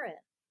bring her in,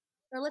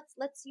 or let's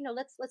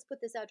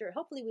put this out to her.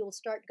 Hopefully, we will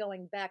start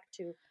going back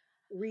to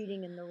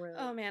reading in the room.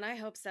 Oh man, I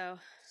hope so.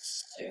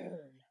 Soon.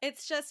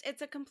 It's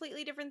a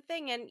completely different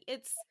thing, and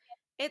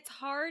it's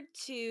hard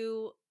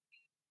to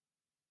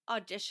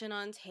audition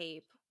on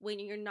tape when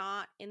you're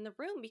not in the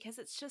room, because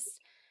it's just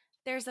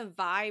there's a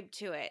vibe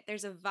to it.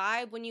 There's a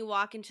vibe when you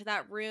walk into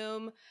that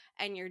room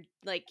and you're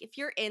like, if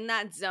you're in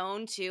that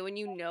zone too and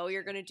you know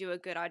you're going to do a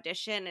good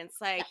audition, it's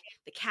like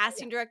the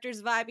casting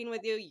director's vibing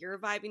with you, you're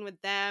vibing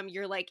with them,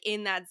 you're like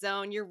in that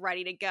zone, you're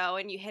ready to go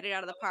and you hit it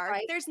out of the park.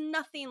 Right. There's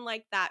nothing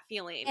like that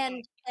feeling.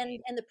 And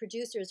the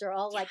producers are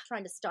all like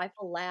trying to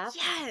stifle laughs.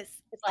 Yes.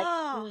 It's like,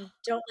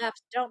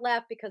 don't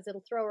laugh because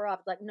it'll throw her off.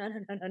 It's like, no.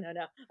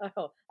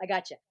 Oh, I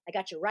got you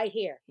right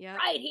here. Yep.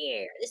 Right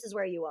here. This is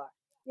where you are.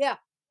 Yeah.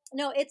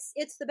 No, it's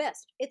the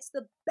best. It's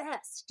the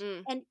best.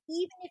 Mm. And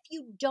even if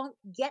you don't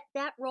get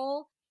that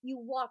role, you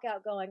walk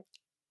out going,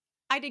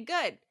 I did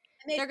good.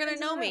 They're going to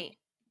know me.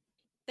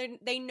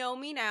 They know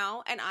me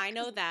now and I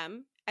know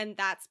them, and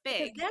that's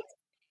big.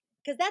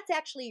 Because that's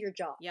actually your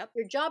job. Yep.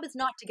 Your job is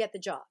not to get the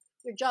job.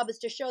 Your job is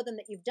to show them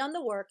that you've done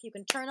the work, you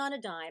can turn on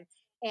a dime,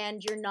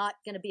 and you're not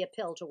going to be a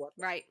pill to work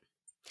with. Right.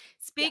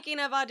 Speaking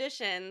of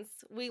auditions,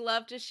 we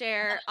love to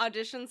share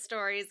audition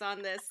stories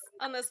on this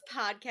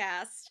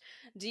podcast.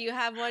 Do you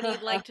have one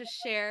you'd like to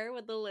share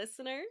with the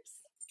listeners?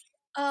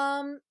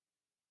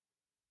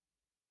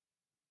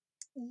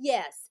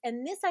 Yes,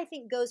 and this I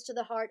think goes to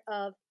the heart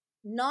of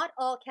not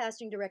all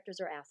casting directors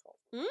are assholes.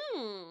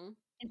 Mm.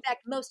 In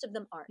fact, most of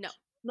them aren't. No.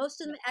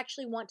 Most of them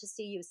actually want to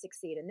see you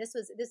succeed. And it's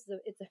a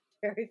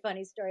very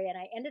funny story. And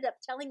I ended up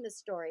telling this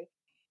story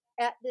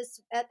at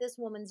this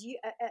woman's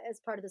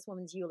as part of this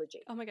woman's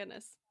eulogy. Oh my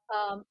goodness.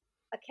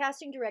 A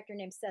casting director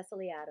named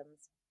Cecily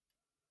Adams,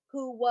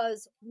 who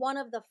was one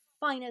of the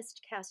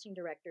finest casting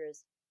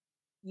directors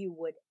you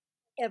would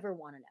ever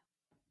want to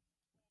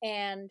know.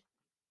 And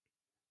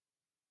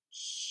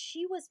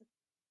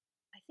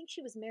I think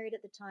she was married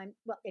at the time.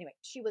 Well, anyway,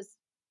 she was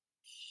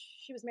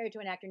married to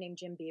an actor named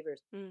Jim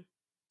Beavers, who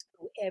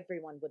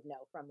everyone would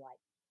know from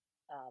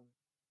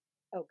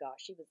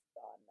she was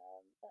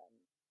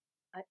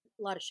on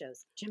a lot of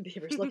shows. Jim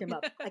Beavers, look him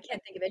up. I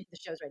can't think of any of the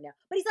shows right now,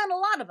 but he's on a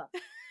lot of them.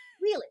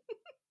 Really,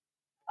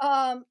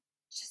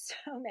 just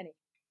so many.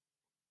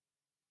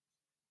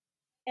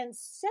 And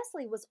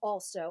Cecily was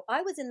also.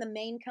 I was in the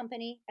main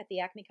company at the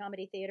Acme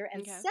Comedy Theater,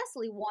 and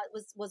Cecily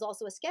was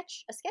also a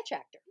sketch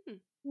actor.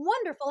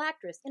 Wonderful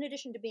actress, in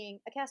addition to being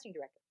a casting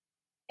director.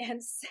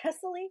 And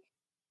Cecily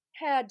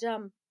had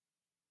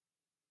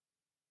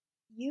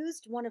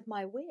used one of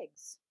my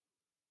wigs.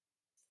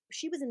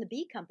 She was in the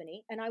B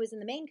company, and I was in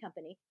the main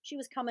company. She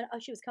was coming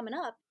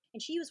up,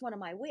 and she used one of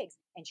my wigs,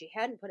 and she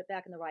hadn't put it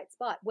back in the right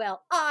spot.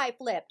 Well, I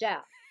flipped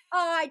out.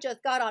 I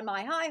just got on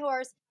my high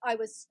horse. I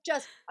was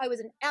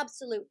an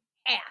absolute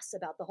ass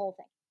about the whole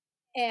thing.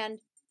 And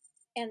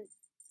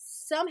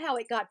somehow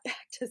it got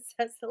back to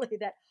Cecily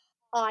that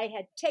I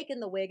had taken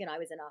the wig and I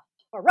was in a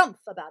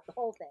harumph about the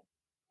whole thing.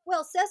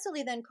 Well,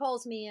 Cecily then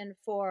calls me in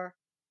for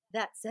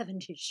That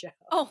 70s Show.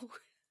 Oh.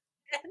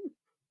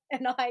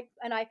 And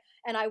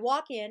I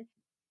walk in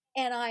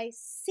and I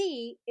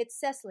see it's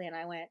Cecily, and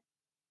I went,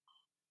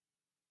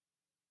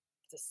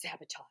 it's a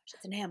sabotage.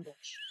 It's an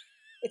ambush.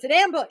 It's an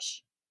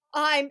ambush.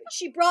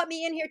 She brought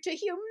me in here to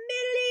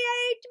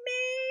humiliate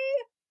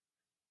me.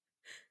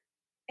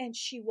 And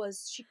she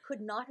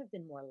could not have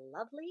been more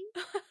lovely.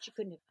 She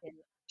couldn't have been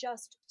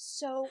just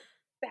so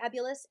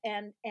fabulous.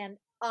 And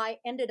I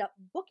ended up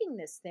booking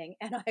this thing,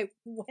 and I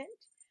went,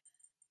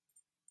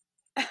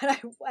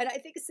 and I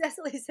think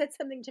Cecily said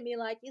something to me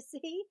like, you see,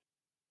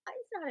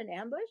 it's not an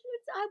ambush.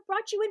 I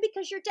brought you in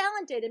because you're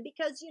talented, and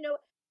because,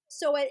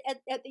 so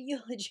at the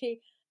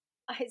eulogy,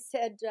 I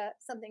said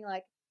something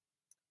like,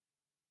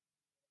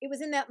 it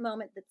was in that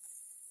moment that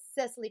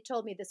Cecily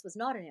told me this was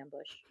not an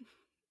ambush,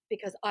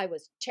 because I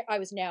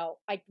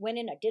went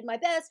in, I did my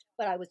best,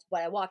 but I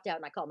walked out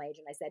and I called my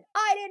agent. I said,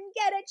 I didn't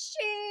get it.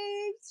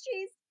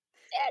 She's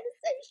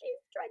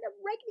trying to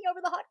rake me over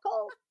the hot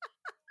coals.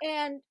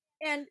 And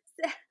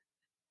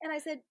I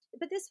said,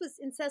 but this was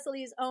in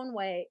Cecily's own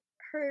way,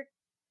 her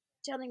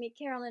telling me,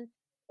 Carolyn,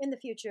 in the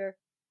future,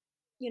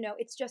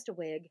 it's just a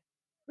wig.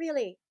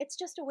 Really, it's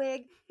just a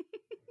wig.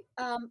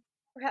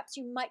 Perhaps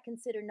you might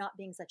consider not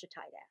being such a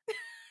tight ass.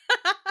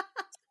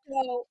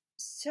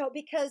 So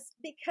because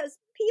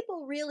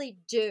people really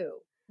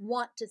do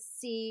want to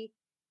see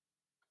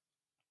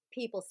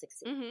people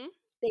succeed. Mm-hmm.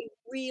 They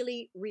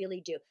really, really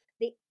do.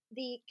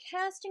 The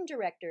casting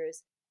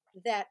directors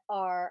that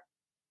are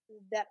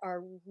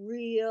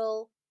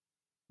real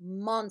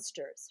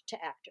monsters to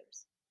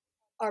actors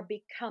are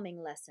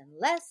becoming less and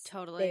less.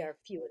 Totally. They are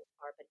few and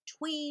far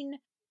between,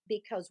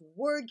 because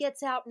word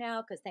gets out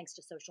now, because thanks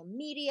to social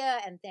media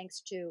and thanks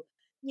to,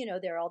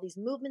 there are all these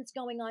movements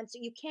going on. So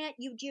you can't,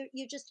 you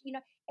just,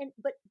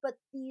 but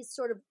these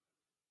sort of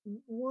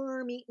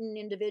worm-eaten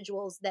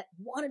individuals that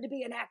wanted to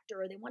be an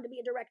actor or they wanted to be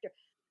a director,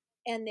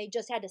 and they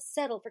just had to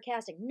settle for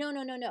casting. No.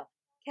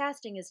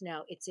 Casting is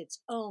now, it's its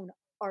own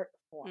art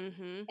form.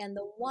 Mm-hmm. And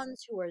the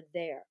ones who are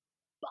there,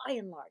 by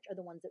and large, are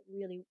the ones that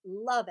really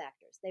love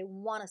actors. They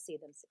want to see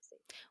them succeed.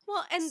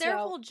 Well, and their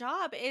whole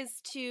job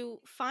is to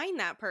find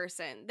that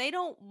person. They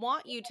don't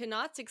want you to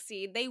not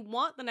succeed. They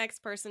want the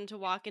next person to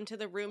walk into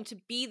the room to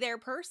be their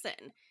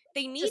person.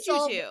 They need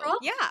you to.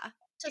 Yeah.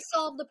 To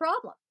solve the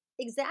problem.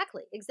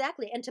 Exactly.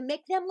 And to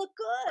make them look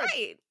good.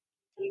 Right.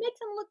 to make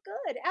them look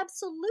good.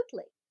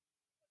 Absolutely.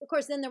 Of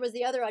course, then there was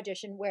the other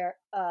audition where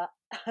Oh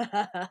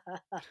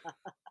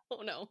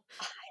no.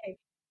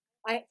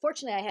 I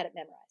fortunately I had it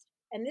memorized,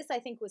 and this I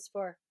think was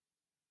for.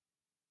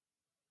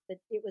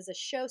 It was a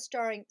show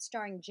starring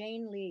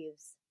Jane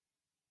Leeves,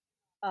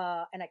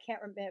 and I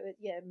can't remember.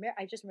 Yeah,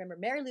 I just remember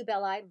Mary Lou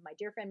Belli, my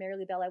dear friend Mary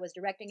Lou Belli, was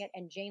directing it,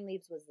 and Jane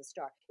Leeves was the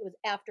star. It was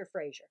after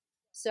Frasier,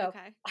 so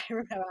Okay. I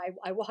remember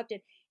I walked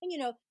in, and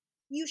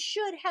you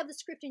should have the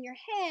script in your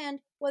hand,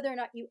 whether or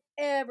not you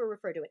ever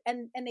refer to it,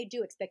 and they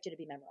do expect you to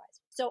be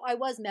memorized. So I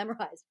was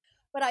memorized,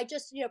 but I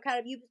just kind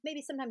of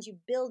maybe sometimes you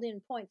build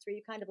in points where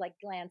you kind of like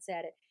glance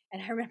at it,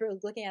 and I remember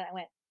looking at it, I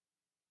went.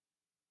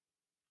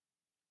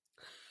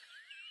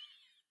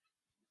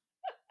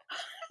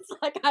 It's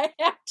like I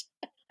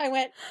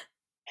went,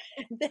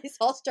 and they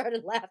all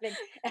started laughing,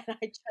 and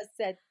I just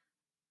said,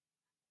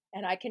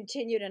 and I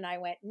continued, and I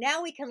went,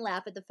 now we can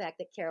laugh at the fact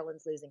that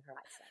Carolyn's losing her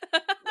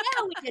eyesight.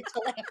 Now we get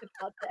to laugh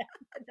about that.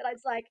 And then I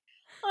was like,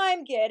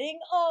 I'm getting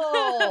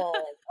old.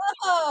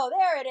 Oh,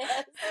 there it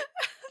is.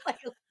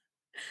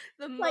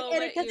 The And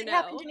moment because it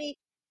happened to me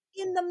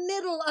in the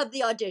middle of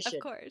the audition.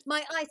 Of course.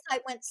 My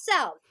eyesight went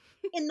south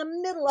in the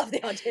middle of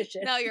the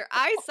audition. Now your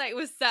eyesight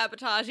was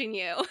sabotaging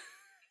you.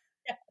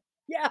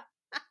 Yeah.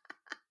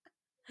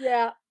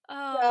 Yeah.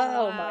 Oh,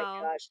 Oh wow. my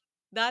gosh.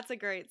 That's a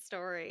great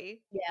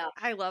story. Yeah.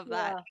 I love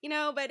that.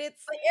 But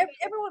it's But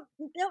everyone,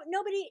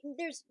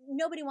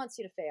 nobody wants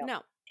you to fail.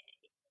 no.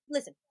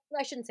 Listen,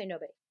 I shouldn't say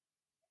nobody.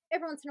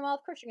 Every once in a while,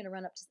 of course, you're going to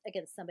run up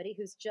against somebody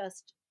who's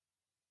just,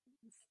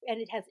 and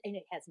it has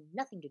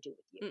nothing to do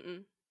with you.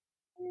 Mm-mm.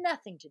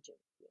 Nothing to do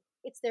with you.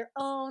 It's their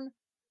own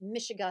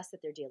mishigas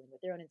that they're dealing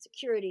with, their own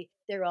insecurity,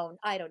 their own,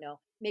 I don't know,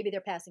 maybe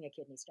they're passing a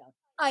kidney stone.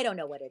 I don't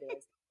know what it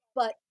is,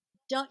 but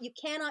you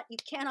cannot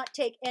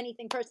take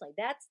anything personally.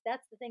 That's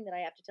the thing that I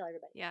have to tell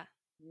everybody. Yeah.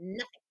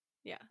 Nothing.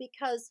 Yeah.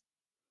 Because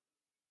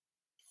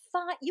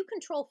you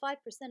control 5%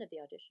 of the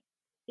audition.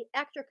 The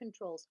actor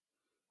controls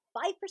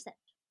 5%.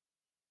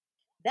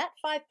 That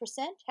 5%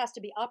 has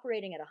to be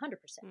operating at 100%.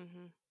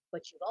 Mm-hmm.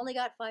 But you've only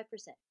got 5%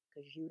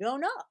 because you don't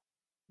know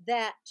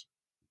that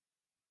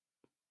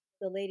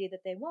the lady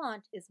that they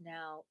want is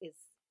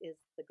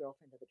the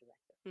girlfriend of the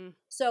director. Mm.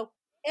 So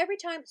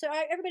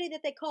everybody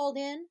that they called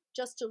in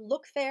just to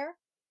look fair,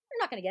 they're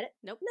not going to get it.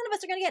 Nope. None of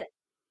us are going to get it.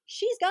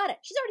 She's got it.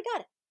 She's already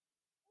got it.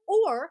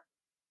 Or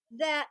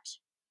that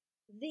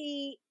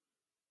the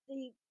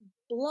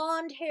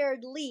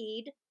blonde-haired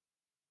lead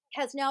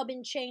has now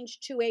been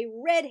changed to a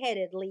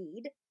red-headed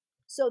lead.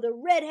 So the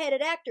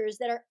red-headed actors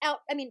that are out,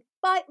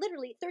 by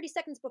literally 30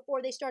 seconds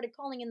before they started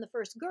calling in the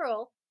first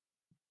girl,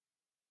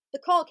 the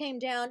call came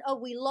down, oh,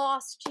 we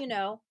lost,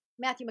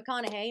 Matthew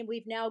McConaughey, and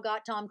we've now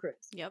got Tom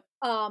Cruise. Yep.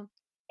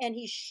 And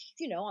he's,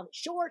 on the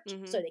short,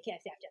 Mm-hmm. so they can't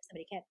have to have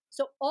somebody can't.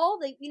 So all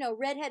the,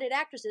 redheaded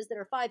actresses that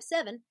are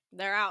 5'7",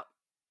 they're out.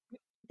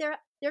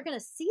 They're going to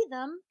see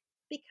them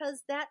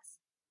because that's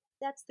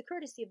the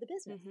courtesy of the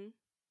business. Mm-hmm.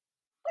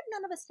 But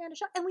none of us stand a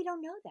shot, and we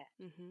don't know that.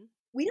 Mm-hmm.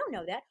 We don't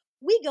know that.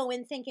 We go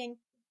in thinking,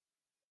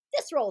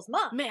 this role's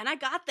mine. Man, I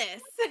got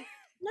this.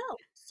 No.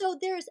 So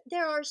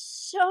there are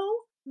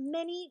so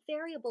many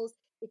variables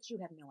that you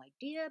have no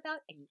idea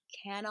about and you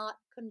cannot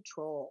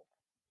control.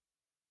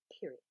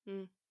 Period.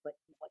 Mm. But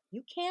what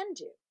you can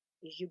do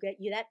is you get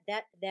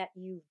that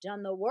you've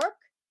done the work.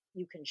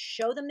 You can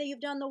show them that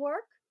you've done the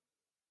work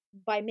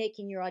by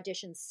making your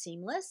audition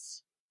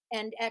seamless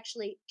and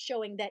actually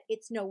showing that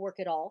it's no work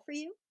at all for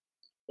you,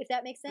 if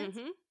that makes sense.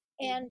 Mm-hmm.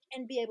 And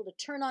be able to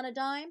turn on a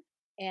dime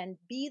and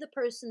be the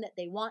person that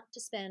they want to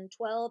spend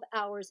 12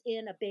 hours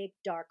in a big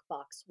dark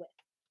box with.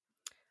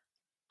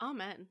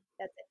 Amen.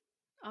 That's it.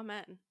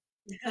 Amen.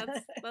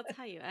 That's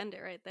how you end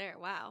it right there.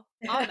 Wow.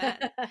 Amen.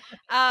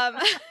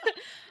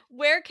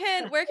 Where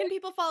can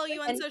people follow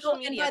you on social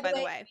media, by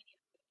the way?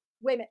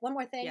 Wait a minute, one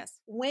more thing. Yes.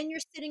 When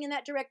you're sitting in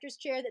that director's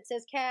chair that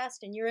says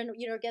cast and you're in,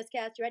 guest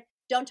cast, you're right.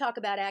 Don't talk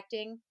about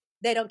acting.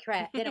 They don't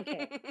care.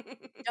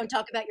 Don't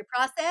talk about your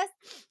process.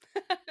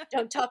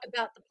 Don't talk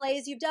about the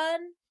plays you've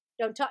done.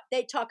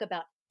 They talk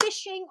about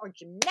fishing or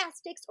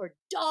gymnastics or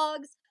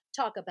dogs.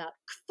 Talk about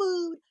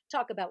food.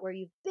 Talk about where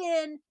you've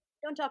been.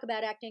 Don't talk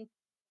about acting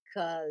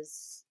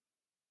because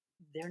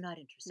they're not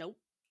interested. Nope.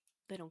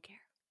 They don't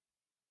care.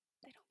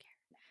 They don't care.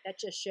 That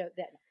just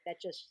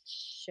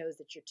shows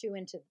that you're too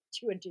into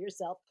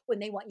yourself when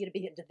they want you to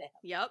be into them.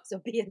 Yep. So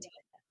be into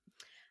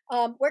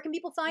them. Where can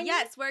people find you?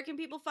 Yes, where can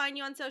people find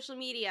you on social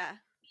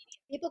media?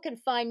 People can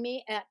find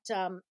me at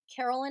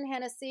Carolyn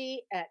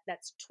Hennessy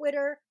that's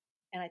Twitter,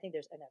 and I think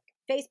there's a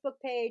Facebook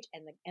page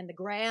and the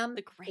Gram,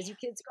 as you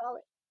kids call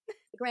it,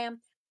 the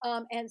Gram.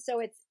 And so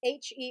it's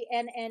HENNESY,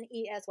 CAROLYN,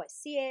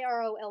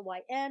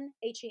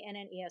 HENNESY,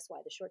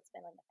 the short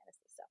spelling of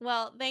Hennessy. So.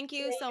 Well, thank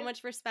you so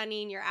much for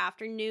spending your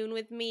afternoon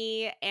with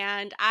me,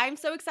 and I'm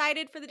so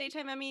excited for the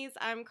Daytime Emmys.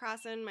 I'm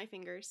crossing my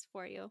fingers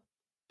for you,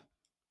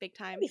 big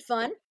time. It'll be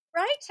fun,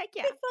 right? Heck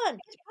yeah, it'll be fun.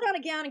 Just put on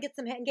a gown and get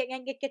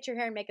your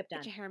hair and makeup done.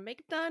 Get your hair and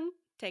makeup done.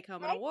 Take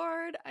home an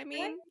award. I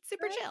mean,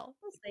 super chill.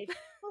 We'll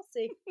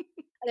see.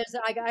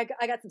 I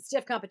got some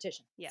stiff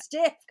competition. Yeah,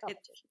 stiff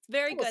competition. It's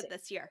very good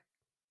this year.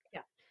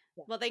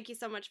 Well, thank you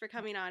so much for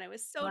coming on. It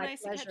was so My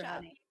nice pleasure, to catch up.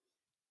 honey.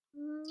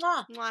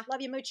 Mwah. Mwah.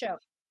 Love you mucho.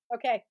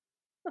 Okay.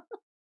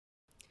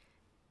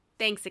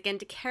 Thanks again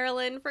to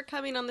Carolyn for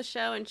coming on the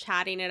show and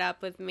chatting it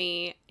up with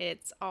me.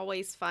 It's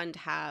always fun to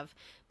have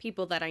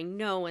people that I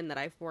know and that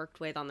I've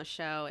worked with on the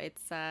show.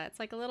 It's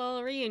like a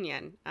little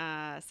reunion.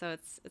 So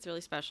it's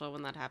really special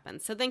when that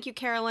happens. So thank you,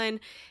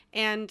 Carolyn.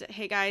 And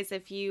hey guys,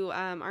 if you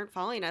aren't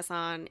following us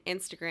on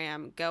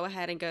Instagram, go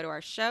ahead and go to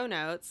our show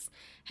notes.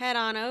 Head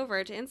on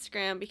over to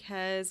Instagram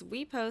because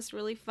we post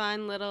really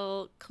fun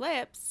little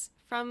clips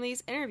from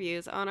these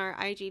interviews on our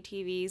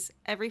IGTVs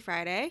every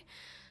Friday.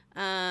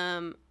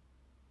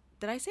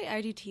 Did I say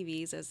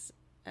IGTVs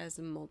as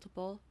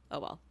multiple? Oh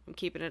well, I'm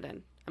keeping it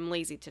in. I'm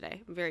lazy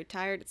today. I'm very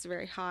tired. It's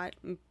very hot.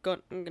 I'm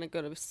gonna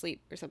go to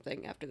sleep or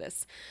something after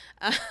this.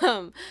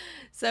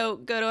 So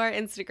go to our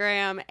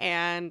Instagram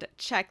and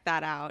check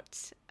that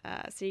out,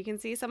 so you can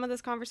see some of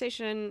this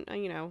conversation.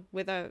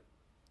 With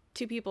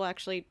two people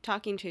actually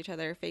talking to each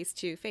other face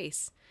to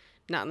face,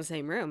 not in the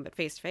same room, but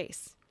face to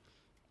face.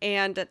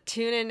 And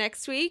tune in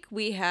next week.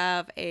 We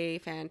have a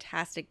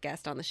fantastic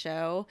guest on the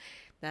show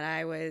that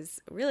I was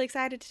really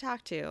excited to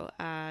talk to.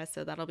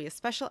 So that'll be a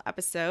special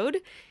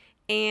episode.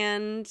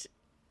 And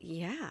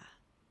yeah,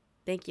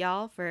 thank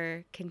y'all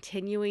for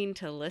continuing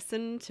to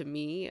listen to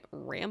me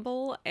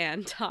ramble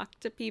and talk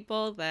to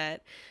people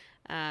that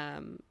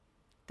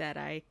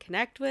I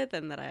connect with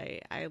and that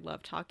I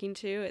love talking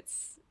to.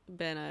 It's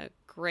been a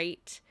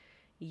great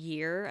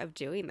year of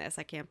doing this.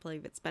 I can't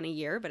believe it's been a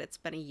year, but it's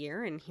been a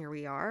year and here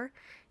we are.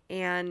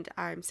 And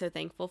I'm so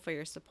thankful for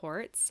your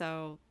support.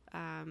 So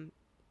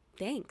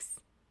thanks.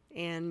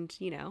 And,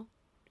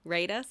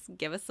 rate us,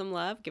 give us some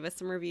love, give us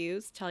some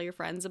reviews, tell your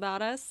friends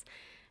about us.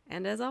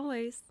 And as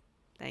always,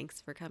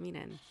 thanks for coming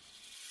in.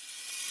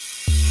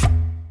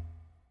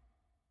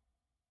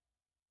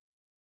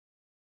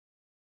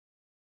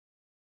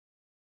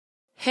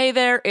 Hey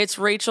there, it's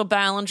Rachel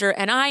Ballinger,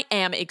 and I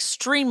am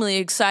extremely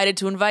excited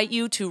to invite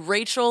you to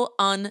Rachel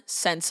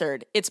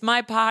Uncensored. It's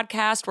my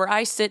podcast where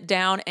I sit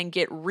down and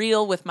get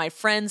real with my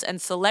friends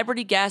and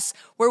celebrity guests,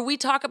 where we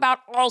talk about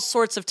all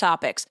sorts of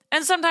topics.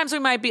 And sometimes we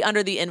might be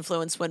under the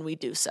influence when we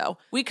do so.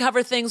 We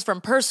cover things from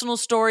personal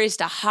stories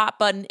to hot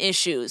button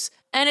issues.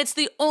 And it's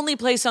the only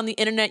place on the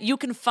internet you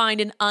can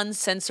find an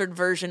uncensored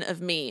version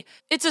of me.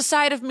 It's a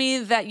side of me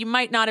that you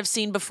might not have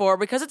seen before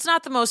because it's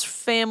not the most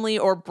family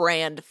or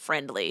brand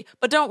friendly.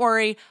 But don't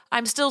worry,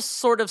 I'm still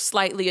sort of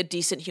slightly a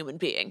decent human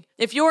being.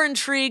 If you're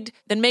intrigued,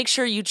 then make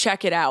sure you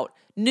check it out.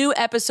 New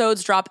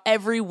episodes drop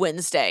every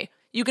Wednesday.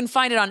 You can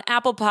find it on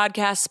Apple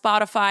Podcasts,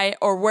 Spotify,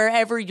 or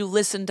wherever you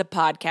listen to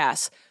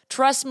podcasts.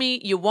 Trust me,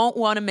 you won't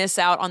want to miss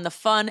out on the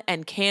fun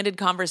and candid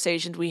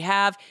conversations we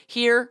have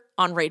here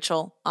on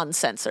Rachel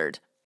Uncensored.